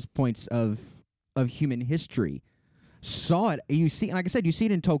 nexus points of human history, saw it. You see, like I said, you see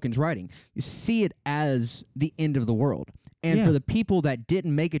it in Tolkien's writing. You see it as the end of the world. And for the people that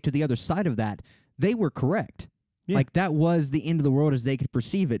didn't make it to the other side of that, they were correct. Yeah. Like, that was the end of the world as they could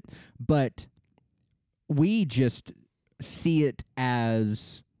perceive it. But we just see it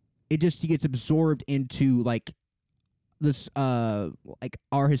as it just gets absorbed into, like, this like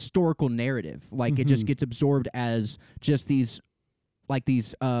our historical narrative. Like, it just gets absorbed as just these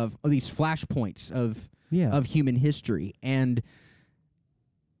flashpoints of human history. And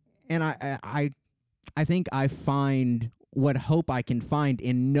I think I find what hope I can find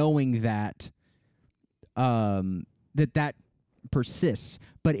in knowing that that persists,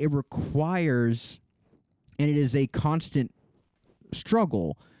 but it requires, and it is a constant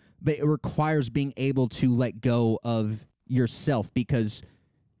struggle, but it requires being able to let go of yourself, because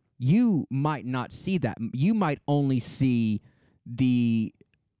you might not see that. You might only see the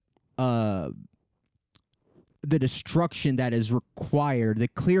destruction that is required, the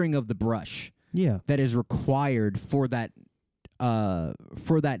clearing of the brush that is required for that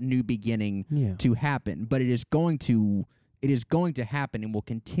new beginning to happen. But it is going to happen, and will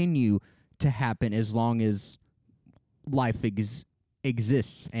continue to happen as long as life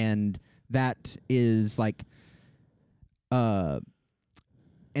exists. And that is, like,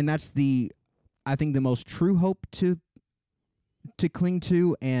 and that's I think the most true hope to cling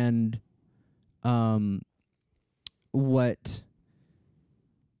to. And what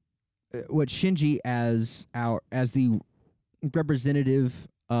Shinji as the representative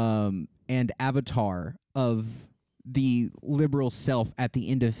and avatar of the liberal self at the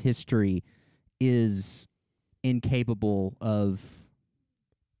end of history is incapable of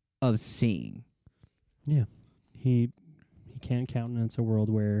seeing. Yeah. He can't countenance a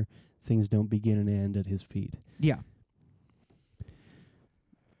world where things don't begin and end at his feet. Yeah.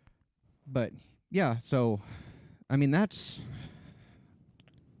 But yeah, so I mean, that's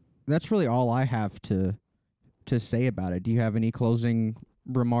really all I have to say about it. Do you have any closing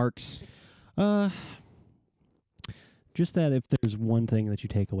remarks? Just that if there's one thing that you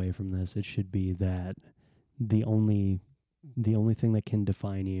take away from this, it should be that the only thing that can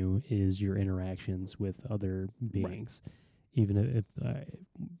define you is your interactions with other beings. Right. Even if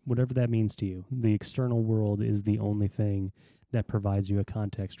whatever that means to you, the external world is the only thing that provides you a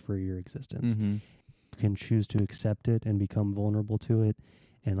context for your existence. Mm-hmm. You can choose to accept it and become vulnerable to it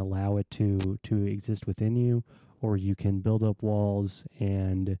and allow it to exist within you, or you can build up walls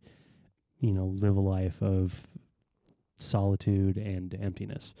and, live a life of solitude and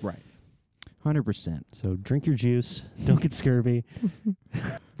emptiness. Right. 100%. So drink your juice. Don't get scurvy.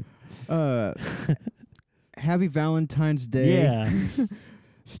 Happy Valentine's Day. Yeah.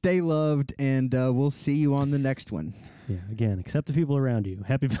 Stay loved, and we'll see you on the next one. Yeah, again, accept the people around you.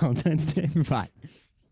 Happy Valentine's Day. Bye.